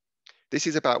 This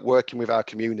is about working with our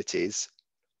communities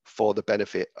for the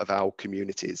benefit of our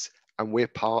communities, and we're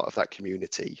part of that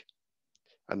community.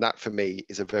 And that for me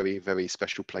is a very, very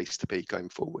special place to be going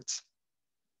forwards.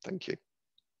 Thank you.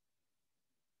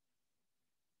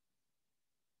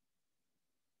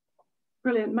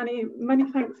 Brilliant.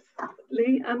 Many thanks,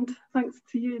 Lee, and thanks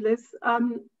to you, Liz.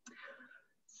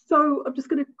 So I'm just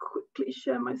going to quickly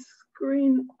share my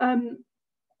screen.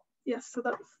 Yes, so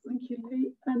that's, thank you,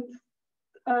 Lee. And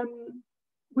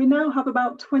we now have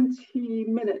about 20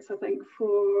 minutes, I think,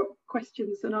 for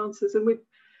questions and answers. And we've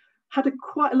had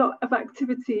quite a lot of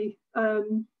activity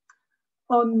on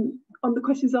the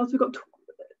questions and answers. We've got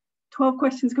 12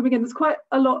 questions coming in. There's quite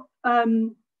a lot,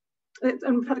 and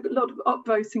we've had a lot of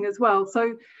upvoting as well.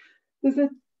 So there's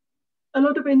a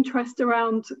lot of interest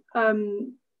around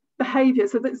behaviour.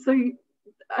 So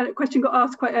a question got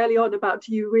asked quite early on about,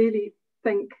 do you really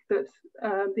think that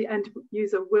the end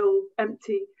user will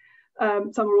empty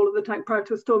some or all of the tank prior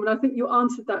to a storm? And I think you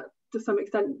answered that to some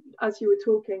extent as you were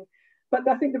talking. But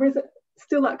I think there is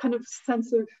still that kind of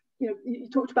sense of, you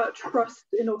talked about trust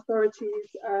in authorities.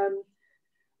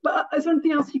 But is there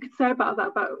anything else you could say about that,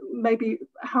 about maybe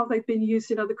how they've been used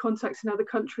in other contexts in other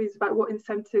countries, about what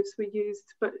incentives were used?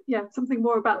 But yeah, something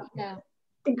more about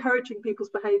encouraging people's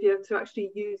behaviour to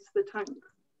actually use the tank.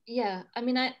 Yeah, I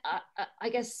mean, I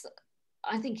guess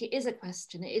I think it is a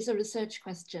question. It is a research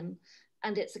question,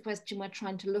 and it's a question we're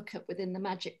trying to look at within the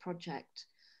MAGIC project.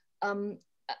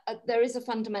 There is a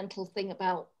fundamental thing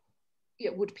about,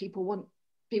 would people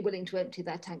be willing to empty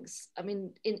their tanks? I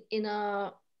mean,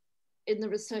 in the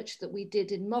research that we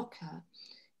did in Mocha,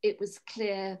 it was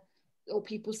clear, or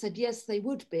people said yes, they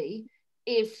would be,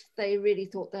 if they really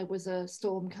thought there was a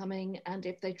storm coming and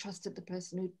if they trusted the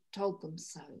person who told them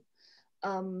so.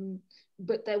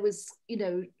 But there was,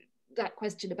 that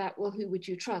question about, well, who would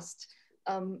you trust?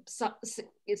 So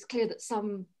it's clear that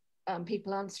some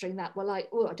people answering that were like,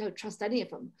 oh, I don't trust any of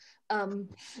them. And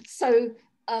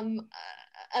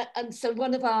so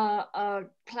one of our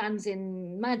plans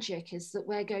in MAGIC is that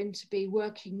we're going to be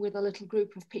working with a little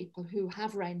group of people who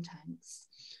have rain tanks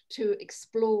to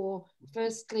explore,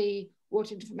 firstly,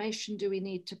 what information do we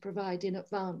need to provide in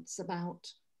advance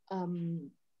about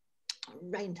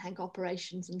rain tank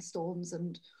operations and storms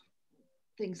and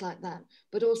things like that,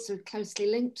 but also closely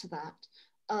linked to that,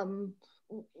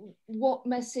 what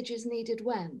message is needed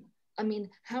when? I mean,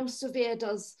 how severe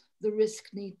does the risk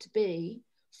need to be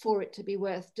for it to be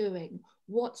worth doing?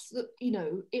 What's the,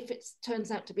 if it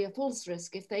turns out to be a false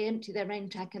risk, if they empty their rain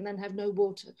tank and then have no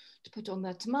water to put on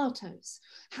their tomatoes,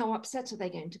 how upset are they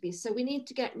going to be? So we need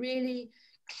to get really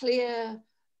clear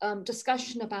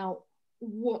discussion about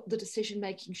what the decision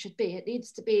making should be. It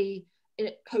needs to be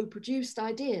co-produced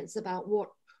ideas about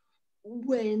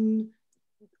when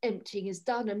emptying is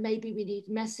done, and maybe we need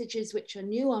messages which are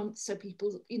nuanced, so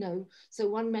people, so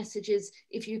one message is,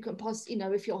 if you can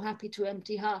if you're happy to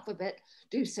empty half of it,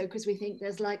 do so, because we think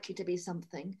there's likely to be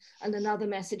something. And another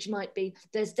message might be,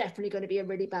 there's definitely going to be a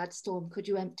really bad storm, could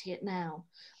you empty it now?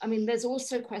 I mean, there's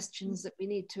also questions that we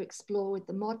need to explore with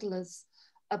the modelers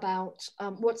about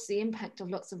what's the impact of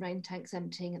lots of rain tanks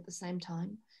emptying at the same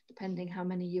time, depending how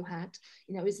many you had.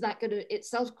 Is that going to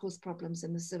itself cause problems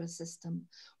in the sewer system?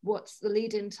 What's the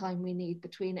lead-in time we need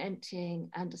between emptying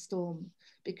and a storm?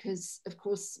 Because of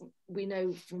course, we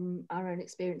know from our own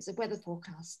experience of weather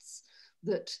forecasts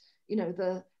that,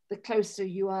 the closer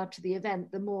you are to the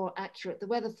event, the more accurate the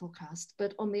weather forecast.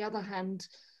 But on the other hand,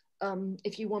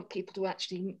 if you want people to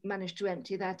actually manage to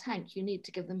empty their tank, you need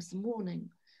to give them some warning.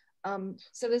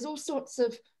 So there's all sorts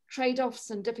of trade-offs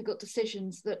and difficult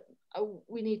decisions that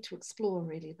we need to explore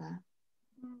really there.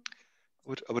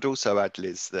 I would also add,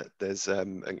 Liz, that there's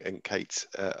and Kate,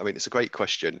 I mean, it's a great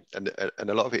question, and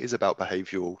a lot of it is about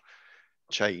behavioural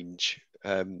change,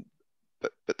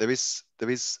 but there is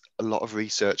a lot of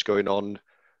research going on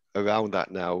around that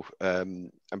now,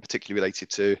 and particularly related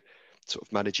to sort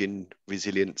of managing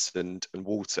resilience and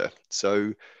water.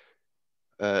 So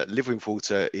Living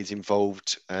Water is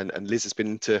involved, and Liz has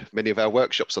been to many of our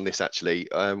workshops on this actually,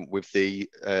 with the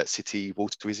City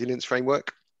Water Resilience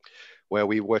Framework, where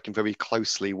we're working very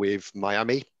closely with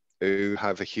Miami, who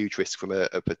have a huge risk from a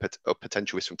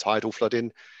potential risk from tidal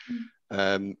flooding,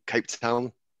 Cape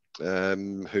Town,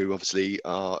 who obviously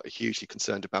are hugely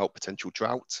concerned about potential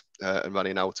drought and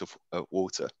running out of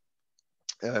water,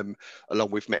 along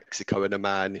with Mexico and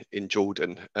Oman in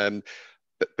Jordan.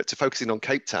 But to focusing on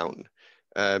Cape Town,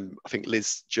 I think,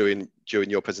 Liz, during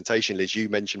your presentation, Liz, you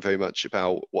mentioned very much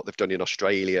about what they've done in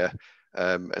Australia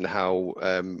and how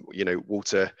you know,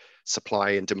 water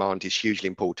supply and demand is hugely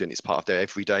important. It's part of their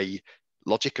everyday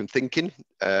logic and thinking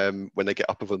when they get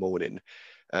up in the morning.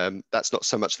 That's not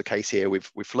so much the case here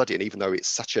with flooding, even though it's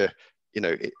such a, you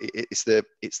know, it's the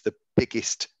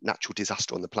biggest natural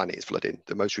disaster on the planet is flooding,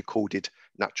 the most recorded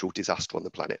natural disaster on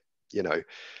the planet, you know,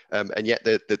 and yet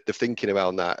the thinking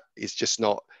around that is just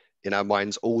not in our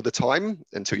minds all the time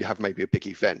until you have maybe a big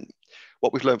event.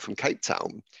 What we've learned from Cape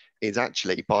Town is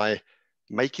actually by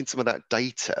making some of that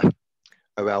data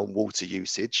around water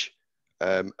usage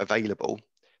available,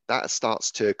 that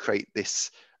starts to create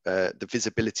this the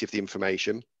visibility of the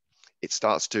information. It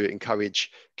starts to encourage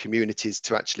communities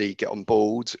to actually get on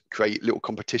board, create little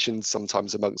competitions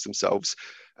sometimes amongst themselves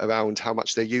around how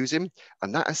much they're using.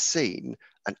 And that has seen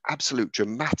an absolute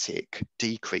dramatic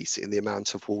decrease in the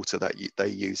amount of water that they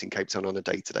use in Cape Town on a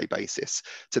day-to-day basis,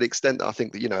 to the extent that I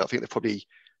think that, you know, I think they're probably,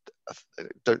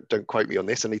 don't quote me on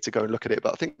this, I need to go and look at it,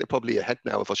 but I think they're probably ahead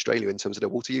now of Australia in terms of their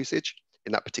water usage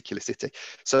in that particular city.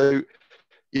 So,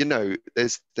 you know,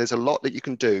 there's a lot that you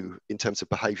can do in terms of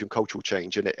behaviour and cultural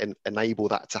change and enable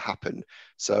that to happen.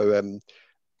 So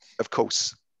of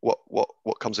course,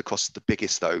 what comes across the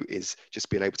biggest though is just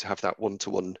being able to have that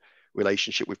one-to-one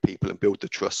relationship with people and build the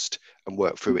trust and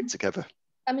work through it together.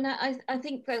 I mean, I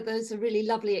think that those are really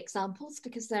lovely examples,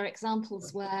 because they're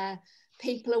examples where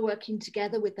people are working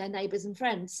together with their neighbours and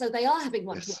friends. So they are having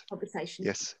one-to-one conversations.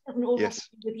 Yes. It doesn't all have Yes.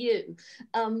 to be with you.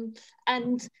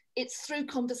 And it's through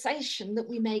conversation that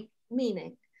we make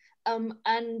meaning.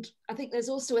 And I think there's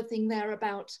also a thing there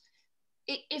about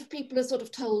if people are sort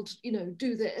of told, you know,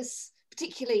 do this,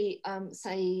 particularly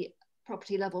say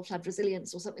property level flood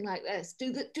resilience or something like this,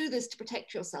 do this to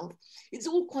protect yourself. It's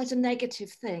all quite a negative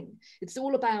thing. It's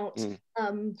all about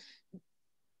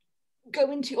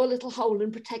go into your little hole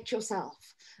and protect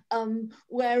yourself.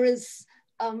 Whereas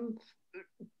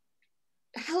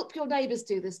help your neighbours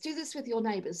do this with your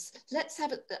neighbours. Let's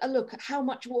have a look at how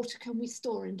much water can we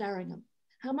store in Derringham?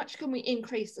 How much can we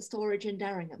increase the storage in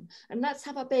Derringham? And let's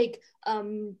have a big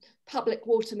public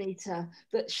water meter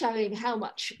that's showing how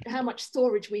much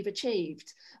storage we've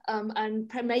achieved,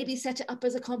 and maybe set it up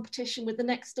as a competition with the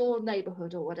next door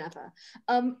neighbourhood or whatever.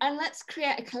 And let's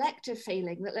create a collective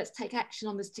feeling that let's take action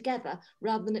on this together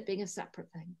rather than it being a separate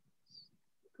thing.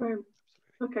 Great.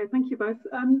 Okay, thank you both.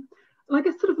 And I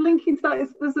guess sort of linking to that,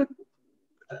 there's a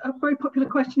very popular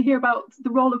question here about the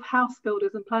role of house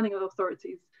builders and planning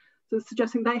authorities. So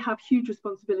suggesting they have huge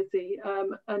responsibility,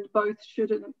 and both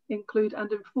should include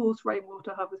and enforce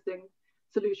rainwater harvesting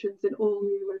solutions in all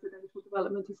new residential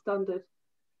development as standard.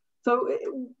 So,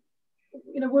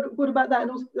 you know, what about that?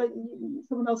 And also,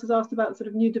 someone else has asked about sort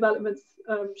of new developments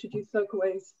should use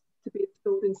soakaways to be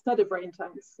installed instead of rain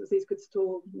tanks, as these could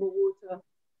store more water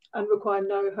and require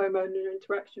no homeowner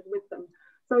interaction with them.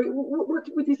 So what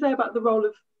would you say about the role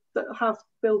of the house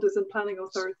builders and planning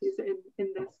authorities in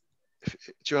this?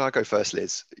 Do you want to go first,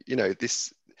 Liz? You know,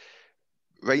 this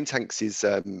rain tanks is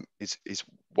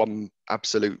one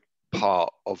absolute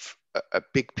part of a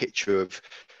big picture of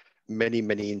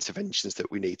many interventions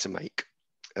that we need to make.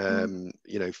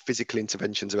 You know, physical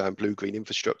interventions around blue-green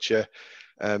infrastructure,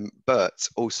 but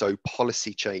also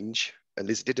policy change. And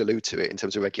Liz did allude to it in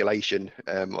terms of regulation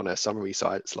on our summary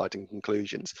slide and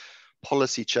conclusions.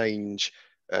 Policy change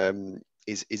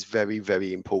is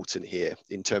very important here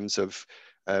in terms of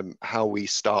how we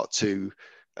start to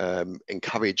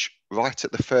encourage right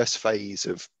at the first phase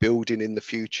of building in the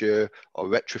future or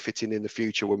retrofitting in the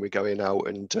future, when we're going out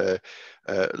and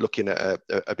looking at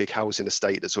a big housing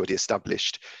estate that's already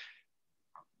established,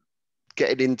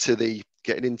 getting into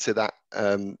that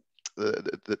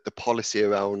the policy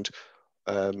around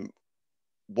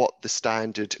what the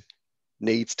standard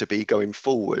needs to be going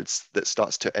forwards, that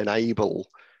starts to enable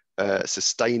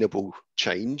sustainable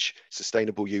change,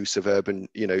 sustainable use of urban,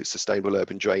 you know, sustainable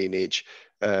urban drainage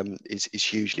is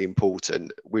hugely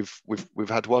important. We've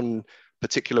had one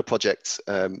particular project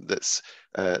that's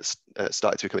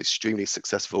started to become extremely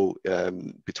successful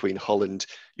between Hull and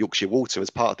Yorkshire Water as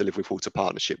part of the Live with Water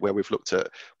partnership, where we've looked at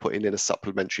putting in a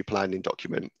supplementary planning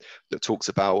document that talks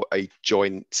about a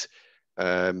joint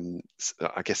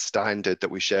I guess standard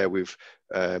that we share with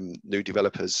new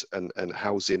developers and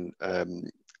housing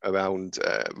around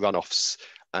runoffs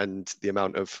and the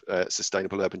amount of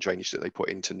sustainable urban drainage that they put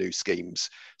into new schemes.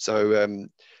 So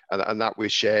and that we're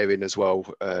sharing as well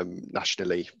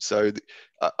nationally. So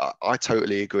I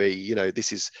totally agree. You know,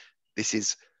 this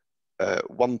is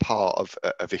one part of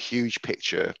a huge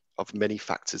picture of many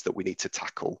factors that we need to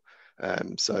tackle.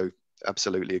 So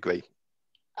absolutely agree.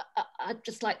 I'd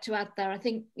just like to add there, I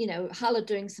think, you know, Hull are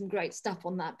doing some great stuff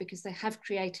on that, because they have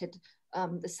created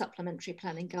the supplementary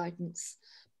planning guidance,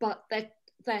 but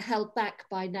they're held back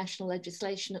by national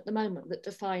legislation at the moment that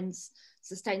defines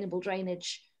sustainable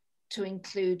drainage to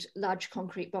include large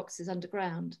concrete boxes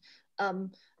underground.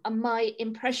 And my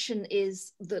impression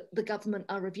is that the government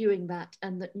are reviewing that,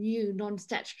 and that new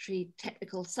non-statutory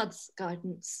technical SUDS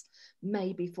guidance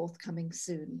may be forthcoming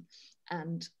soon.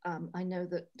 And I know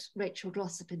that Rachel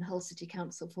Glossop in Hull City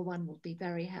Council, for one, will be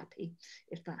very happy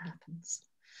if that happens.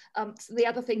 So the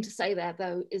other thing to say there,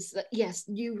 though, is that yes,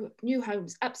 new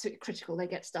homes, absolutely critical, they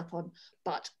get stuff on,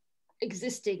 but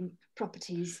existing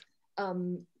properties are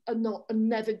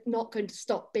never not going to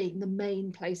stop being the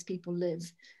main place people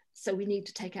live. So we need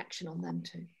to take action on them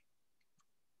too.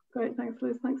 Great, thanks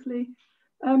Liz, thanks Lee.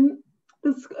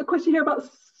 There's a question here about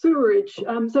sewerage.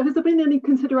 So has there been any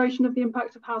consideration of the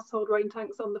impact of household rain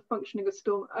tanks on the functioning of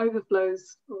storm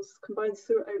overflows or combined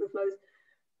sewer overflows?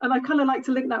 And I kind of like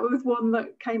to link that with one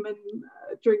that came in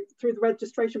through the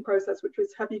registration process, which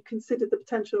was, have you considered the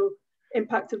potential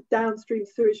impact of downstream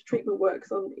sewage treatment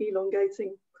works on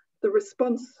elongating the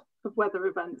response of weather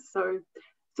events? So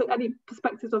any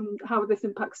perspectives on how this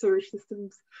impacts sewage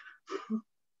systems?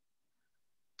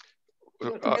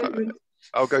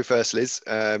 I'll go first, Liz.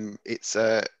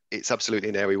 It's absolutely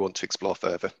an area we want to explore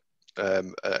further.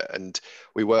 And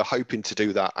we were hoping to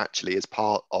do that actually as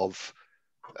part of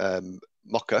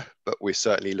MOCA, but we're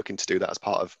certainly looking to do that as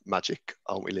part of MAGIC,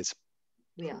 aren't we, Liz?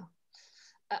 Yeah.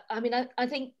 I mean, I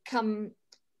think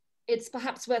it's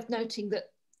perhaps worth noting that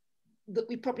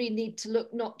we probably need to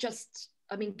look not just,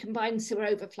 I mean, combined sewer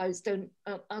overflows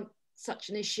aren't such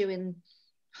an issue in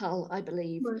Hull, I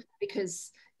believe, right,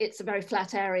 because it's a very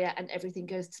flat area and everything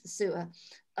goes to the sewer.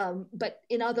 But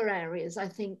in other areas, I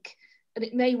think, and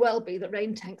it may well be that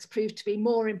rain tanks prove to be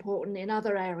more important in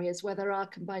other areas where there are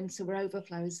combined sewer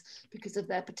overflows because of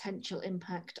their potential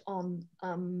impact on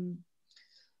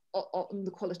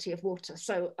the quality of water.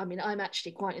 So, I mean, I'm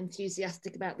actually quite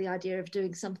enthusiastic about the idea of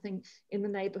doing something in the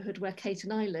neighbourhood where Kate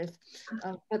and I live.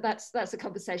 But that's a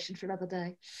conversation for another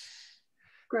day.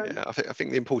 Great. Yeah, I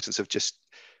think the importance of just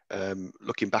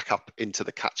looking back up into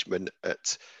the catchment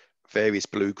at various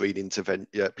blue-green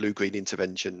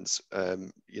interventions,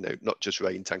 you know, not just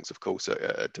rain tanks, of course, at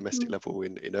a domestic level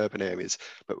in urban areas,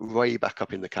 but way back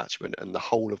up in the catchment and the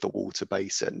whole of the water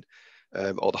basin,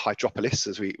 or the hydropolis,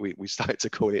 as we started to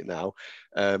call it now,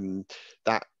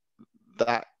 that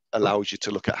allows you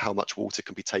to look at how much water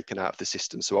can be taken out of the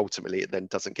system. So ultimately, it then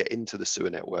doesn't get into the sewer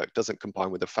network, doesn't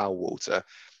combine with the foul water,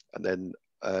 and then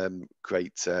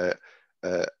create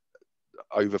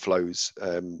overflows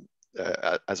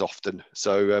as often.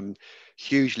 So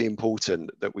hugely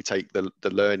important that we take the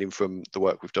learning from the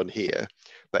work we've done here,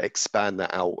 but expand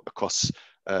that out across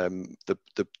the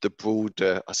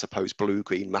broader, I suppose,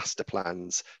 blue-green master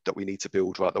plans that we need to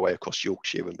build right the way across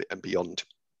Yorkshire and beyond.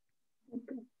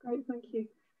 Okay, great, thank you.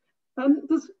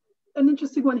 There's an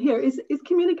interesting one here. Is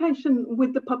communication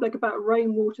with the public about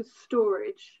rainwater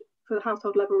storage for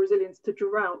household level resilience to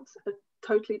drought a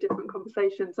totally different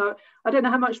conversation? So I don't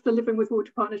know how much the Living with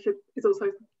Water Partnership is also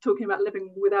talking about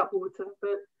living without water,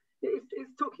 but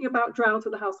it's talking about drought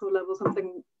at the household level,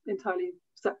 something entirely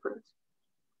separate.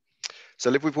 So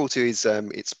Live with Water is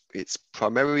its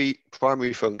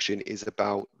primary function is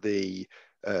about the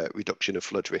reduction of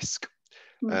flood risk.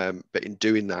 But in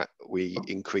doing that, we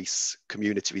increase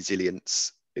community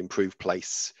resilience, improve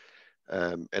place,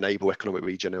 enable economic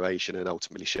regeneration, and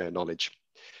ultimately share knowledge.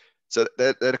 So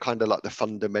they're kind of like the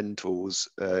fundamentals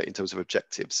in terms of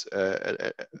objectives.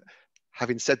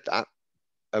 Having said that,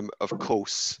 of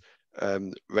course,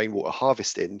 rainwater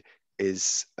harvesting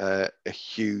is a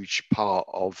huge part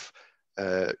of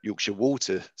Yorkshire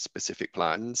Water specific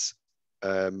plans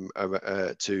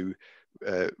to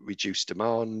reduce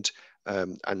demand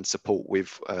and support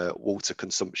with water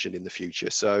consumption in the future.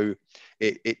 So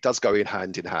it does go in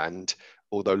hand,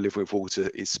 although Live with Water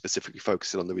is specifically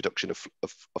focusing on the reduction of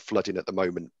flooding at the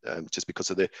moment, just because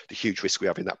of the huge risk we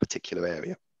have in that particular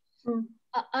area.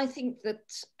 I think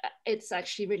that it's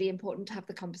actually really important to have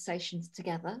the conversations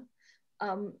together,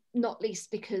 not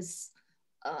least because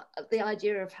the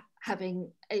idea of having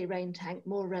a rain tank,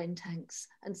 more rain tanks,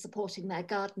 and supporting their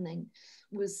gardening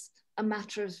was a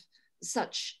matter of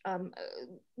such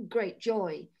great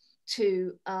joy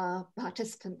to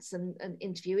participants and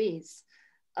interviewees.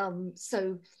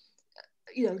 So,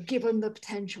 you know, given the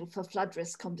potential for flood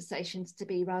risk conversations to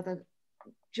be rather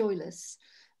joyless,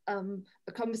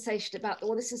 a conversation about,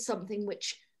 well, this is something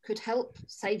which could help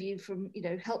save you from, you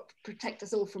know, help protect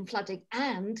us all from flooding,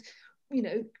 and you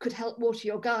know, could help water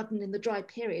your garden in the dry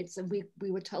periods. And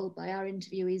we were told by our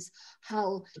interviewees,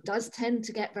 Hull does tend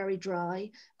to get very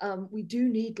dry. We do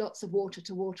need lots of water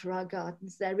to water our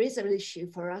gardens. There is an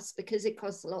issue for us because it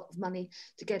costs a lot of money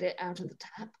to get it out of the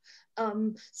tap.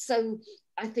 So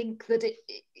I think that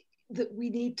that we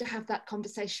need to have that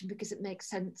conversation because it makes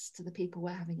sense to the people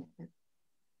we're having it with.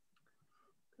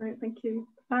 Great, thank you.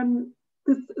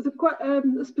 There's quite a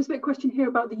specific question here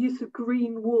about the use of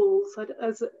green walls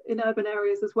as in urban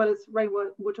areas, as well as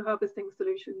rainwater harvesting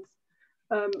solutions.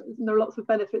 There are lots of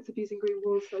benefits of using green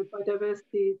walls, so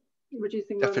biodiversity,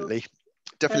 reducing runoff.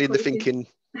 Definitely in the thinking.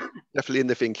 Definitely in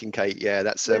the thinking, Kate. Yeah,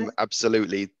 that's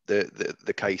absolutely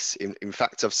the case. In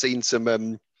fact, I've seen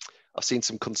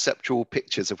some conceptual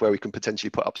pictures of where we can potentially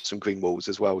put up some green walls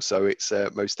as well. So it's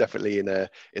most definitely in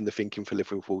the thinking for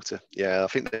Live with Water. Yeah, I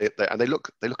think they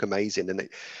look amazing, and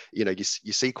you know, you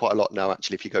see quite a lot now.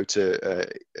 Actually, if you go to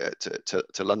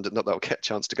London, not that I'll get a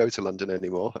chance to go to London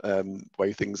anymore,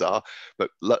 way things are, but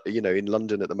you know, in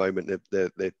London at the moment,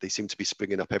 they seem to be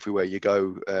springing up everywhere you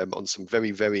go, on some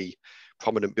very, very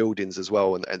prominent buildings as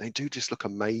well, and they do just look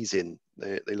amazing.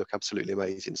 They look absolutely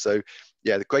amazing. So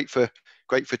yeah, they're great for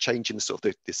changing sort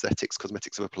of the aesthetics,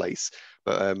 cosmetics of a place,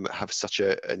 but have such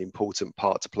an important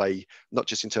part to play, not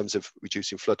just in terms of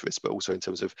reducing flood risk, but also in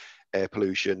terms of air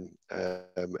pollution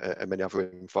and many other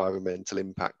environmental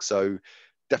impacts. So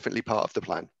definitely part of the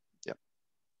plan. Yeah.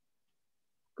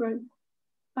 Great.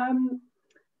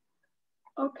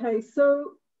 Okay,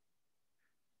 so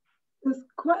there's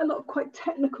quite a lot of quite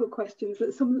technical questions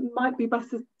that some might be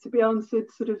better to be answered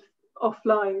sort of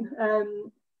offline.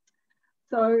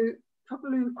 So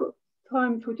probably we've got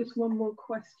time for just one more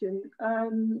question.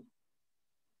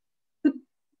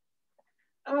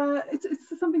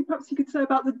 It's something perhaps you could say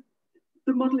about the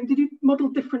modelling. Did you model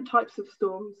different types of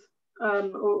storms,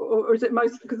 or is it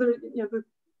most, because there are, you know, the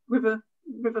river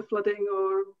flooding,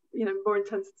 or you know, more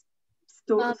intense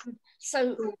storms?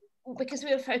 So because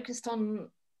we were focused on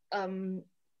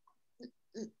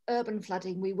urban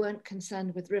flooding, we weren't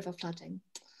concerned with river flooding.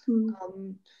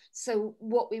 So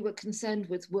what we were concerned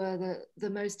with were the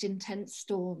most intense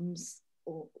storms,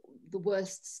 or the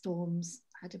worst storms.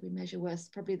 How did we measure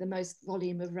worst? Probably the most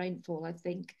volume of rainfall, I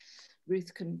think.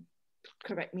 Ruth can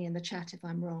correct me in the chat if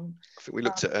I'm wrong. I think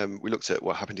we looked at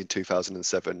what happened in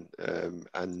 2007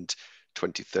 and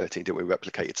 2013. Didn't we?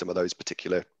 Replicated some of those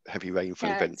particular heavy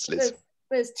rainfall events, Liz. So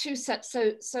there's two sets.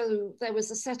 So there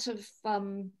was a set of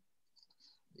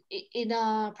in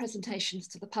our presentations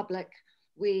to the public,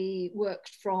 we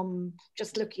worked from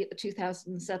just looking at the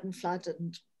 2007 flood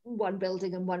and one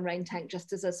building and one rain tank,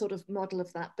 just as a sort of model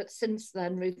of that. But since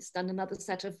then, Ruth's done another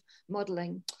set of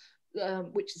modelling,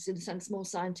 which is in a sense more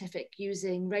scientific,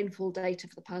 using rainfall data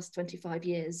for the past 25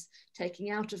 years,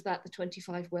 taking out of that the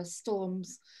 25 worst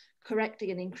storms,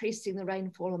 correcting and increasing the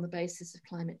rainfall on the basis of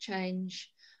climate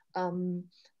change,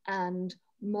 and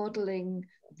modelling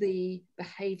the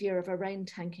behaviour of a rain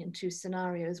tank in two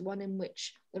scenarios, one in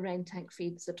which the rain tank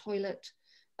feeds the toilet,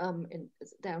 in a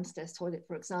downstairs toilet,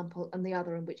 for example, and the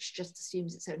other in which just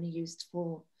assumes it's only used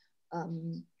for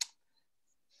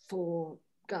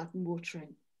garden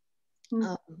watering.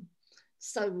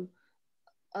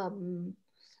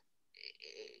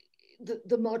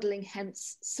 The modelling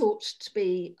hence sought to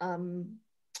be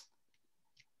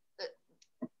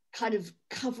kind of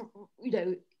cover, you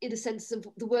know, in a sense of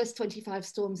the worst 25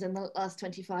 storms in the last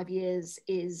 25 years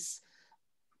is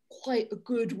quite a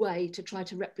good way to try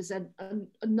to represent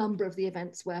a number of the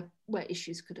events where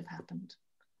issues could have happened.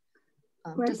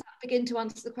 Does that begin to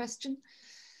answer the question?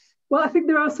 Well, I think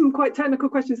there are some quite technical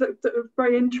questions that are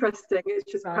very interesting.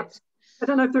 It's just perhaps, I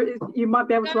don't know if there is, you might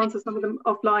be able to answer some of them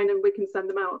offline and we can send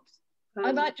them out.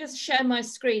 I might just share my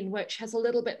screen, which has a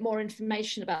little bit more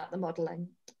information about the modelling.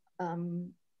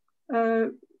 I'm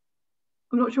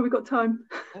not sure we've got time.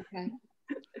 Okay.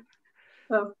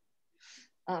 Oh.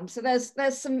 So there's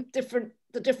some different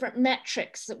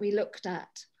metrics that we looked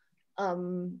at,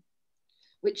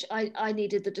 which I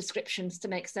needed the descriptions to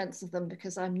make sense of them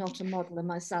because I'm not a modeler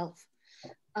myself.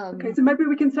 Okay, so maybe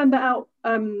we can send that out.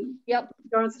 Yep.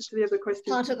 Your answers to the other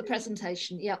questions. Part of the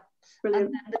presentation. Yep. Brilliant.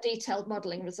 And then the detailed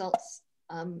modelling results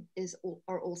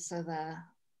are also there.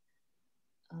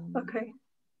 Okay.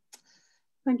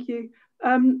 Thank you.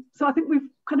 So I think we've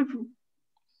kind of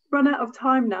run out of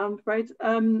time now, I'm afraid.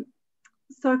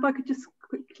 So if I could just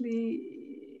quickly,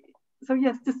 so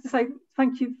yes, just to say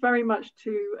thank you very much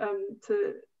to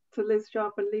Liz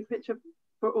Sharp and Lee Pitcher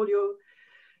for all your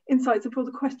insights and for all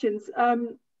the questions.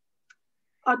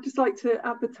 I'd just like to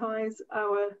advertise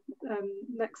our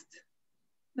next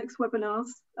webinars.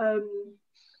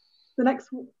 The next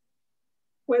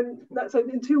so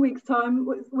in 2 weeks' time,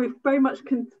 we're very much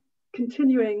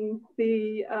continuing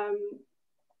the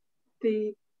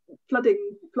flood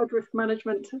risk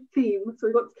management theme. So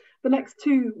we've got the next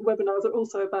 2 webinars are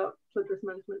also about flood risk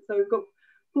management. So we've got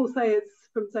Paul Sayers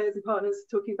from Sayers and Partners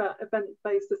talking about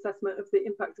event-based assessment of the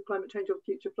impact of climate change on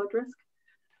future flood risk.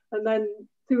 And then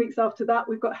 2 weeks after that,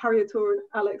 we've got Harriet Orr and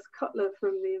Alex Cutler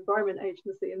from the Environment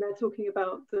Agency, and they're talking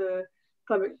about the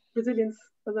climate resilience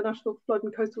and the National Flood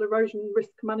and Coastal Erosion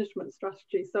Risk Management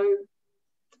Strategy. So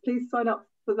please sign up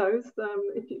for those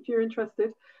if you're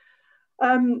interested.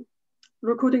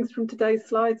 Recordings from today's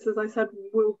slides, as I said,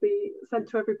 will be sent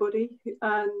to everybody,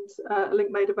 and a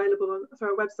link made available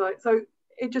through our website. So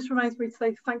it just remains me to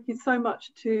say thank you so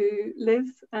much to Liz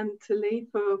and to Lee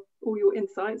for all your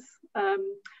insights,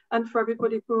 and for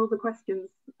everybody for all the questions.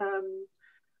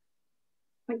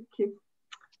 Thank you.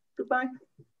 Goodbye.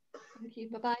 Thank you.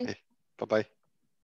 Bye-bye. Bye-bye.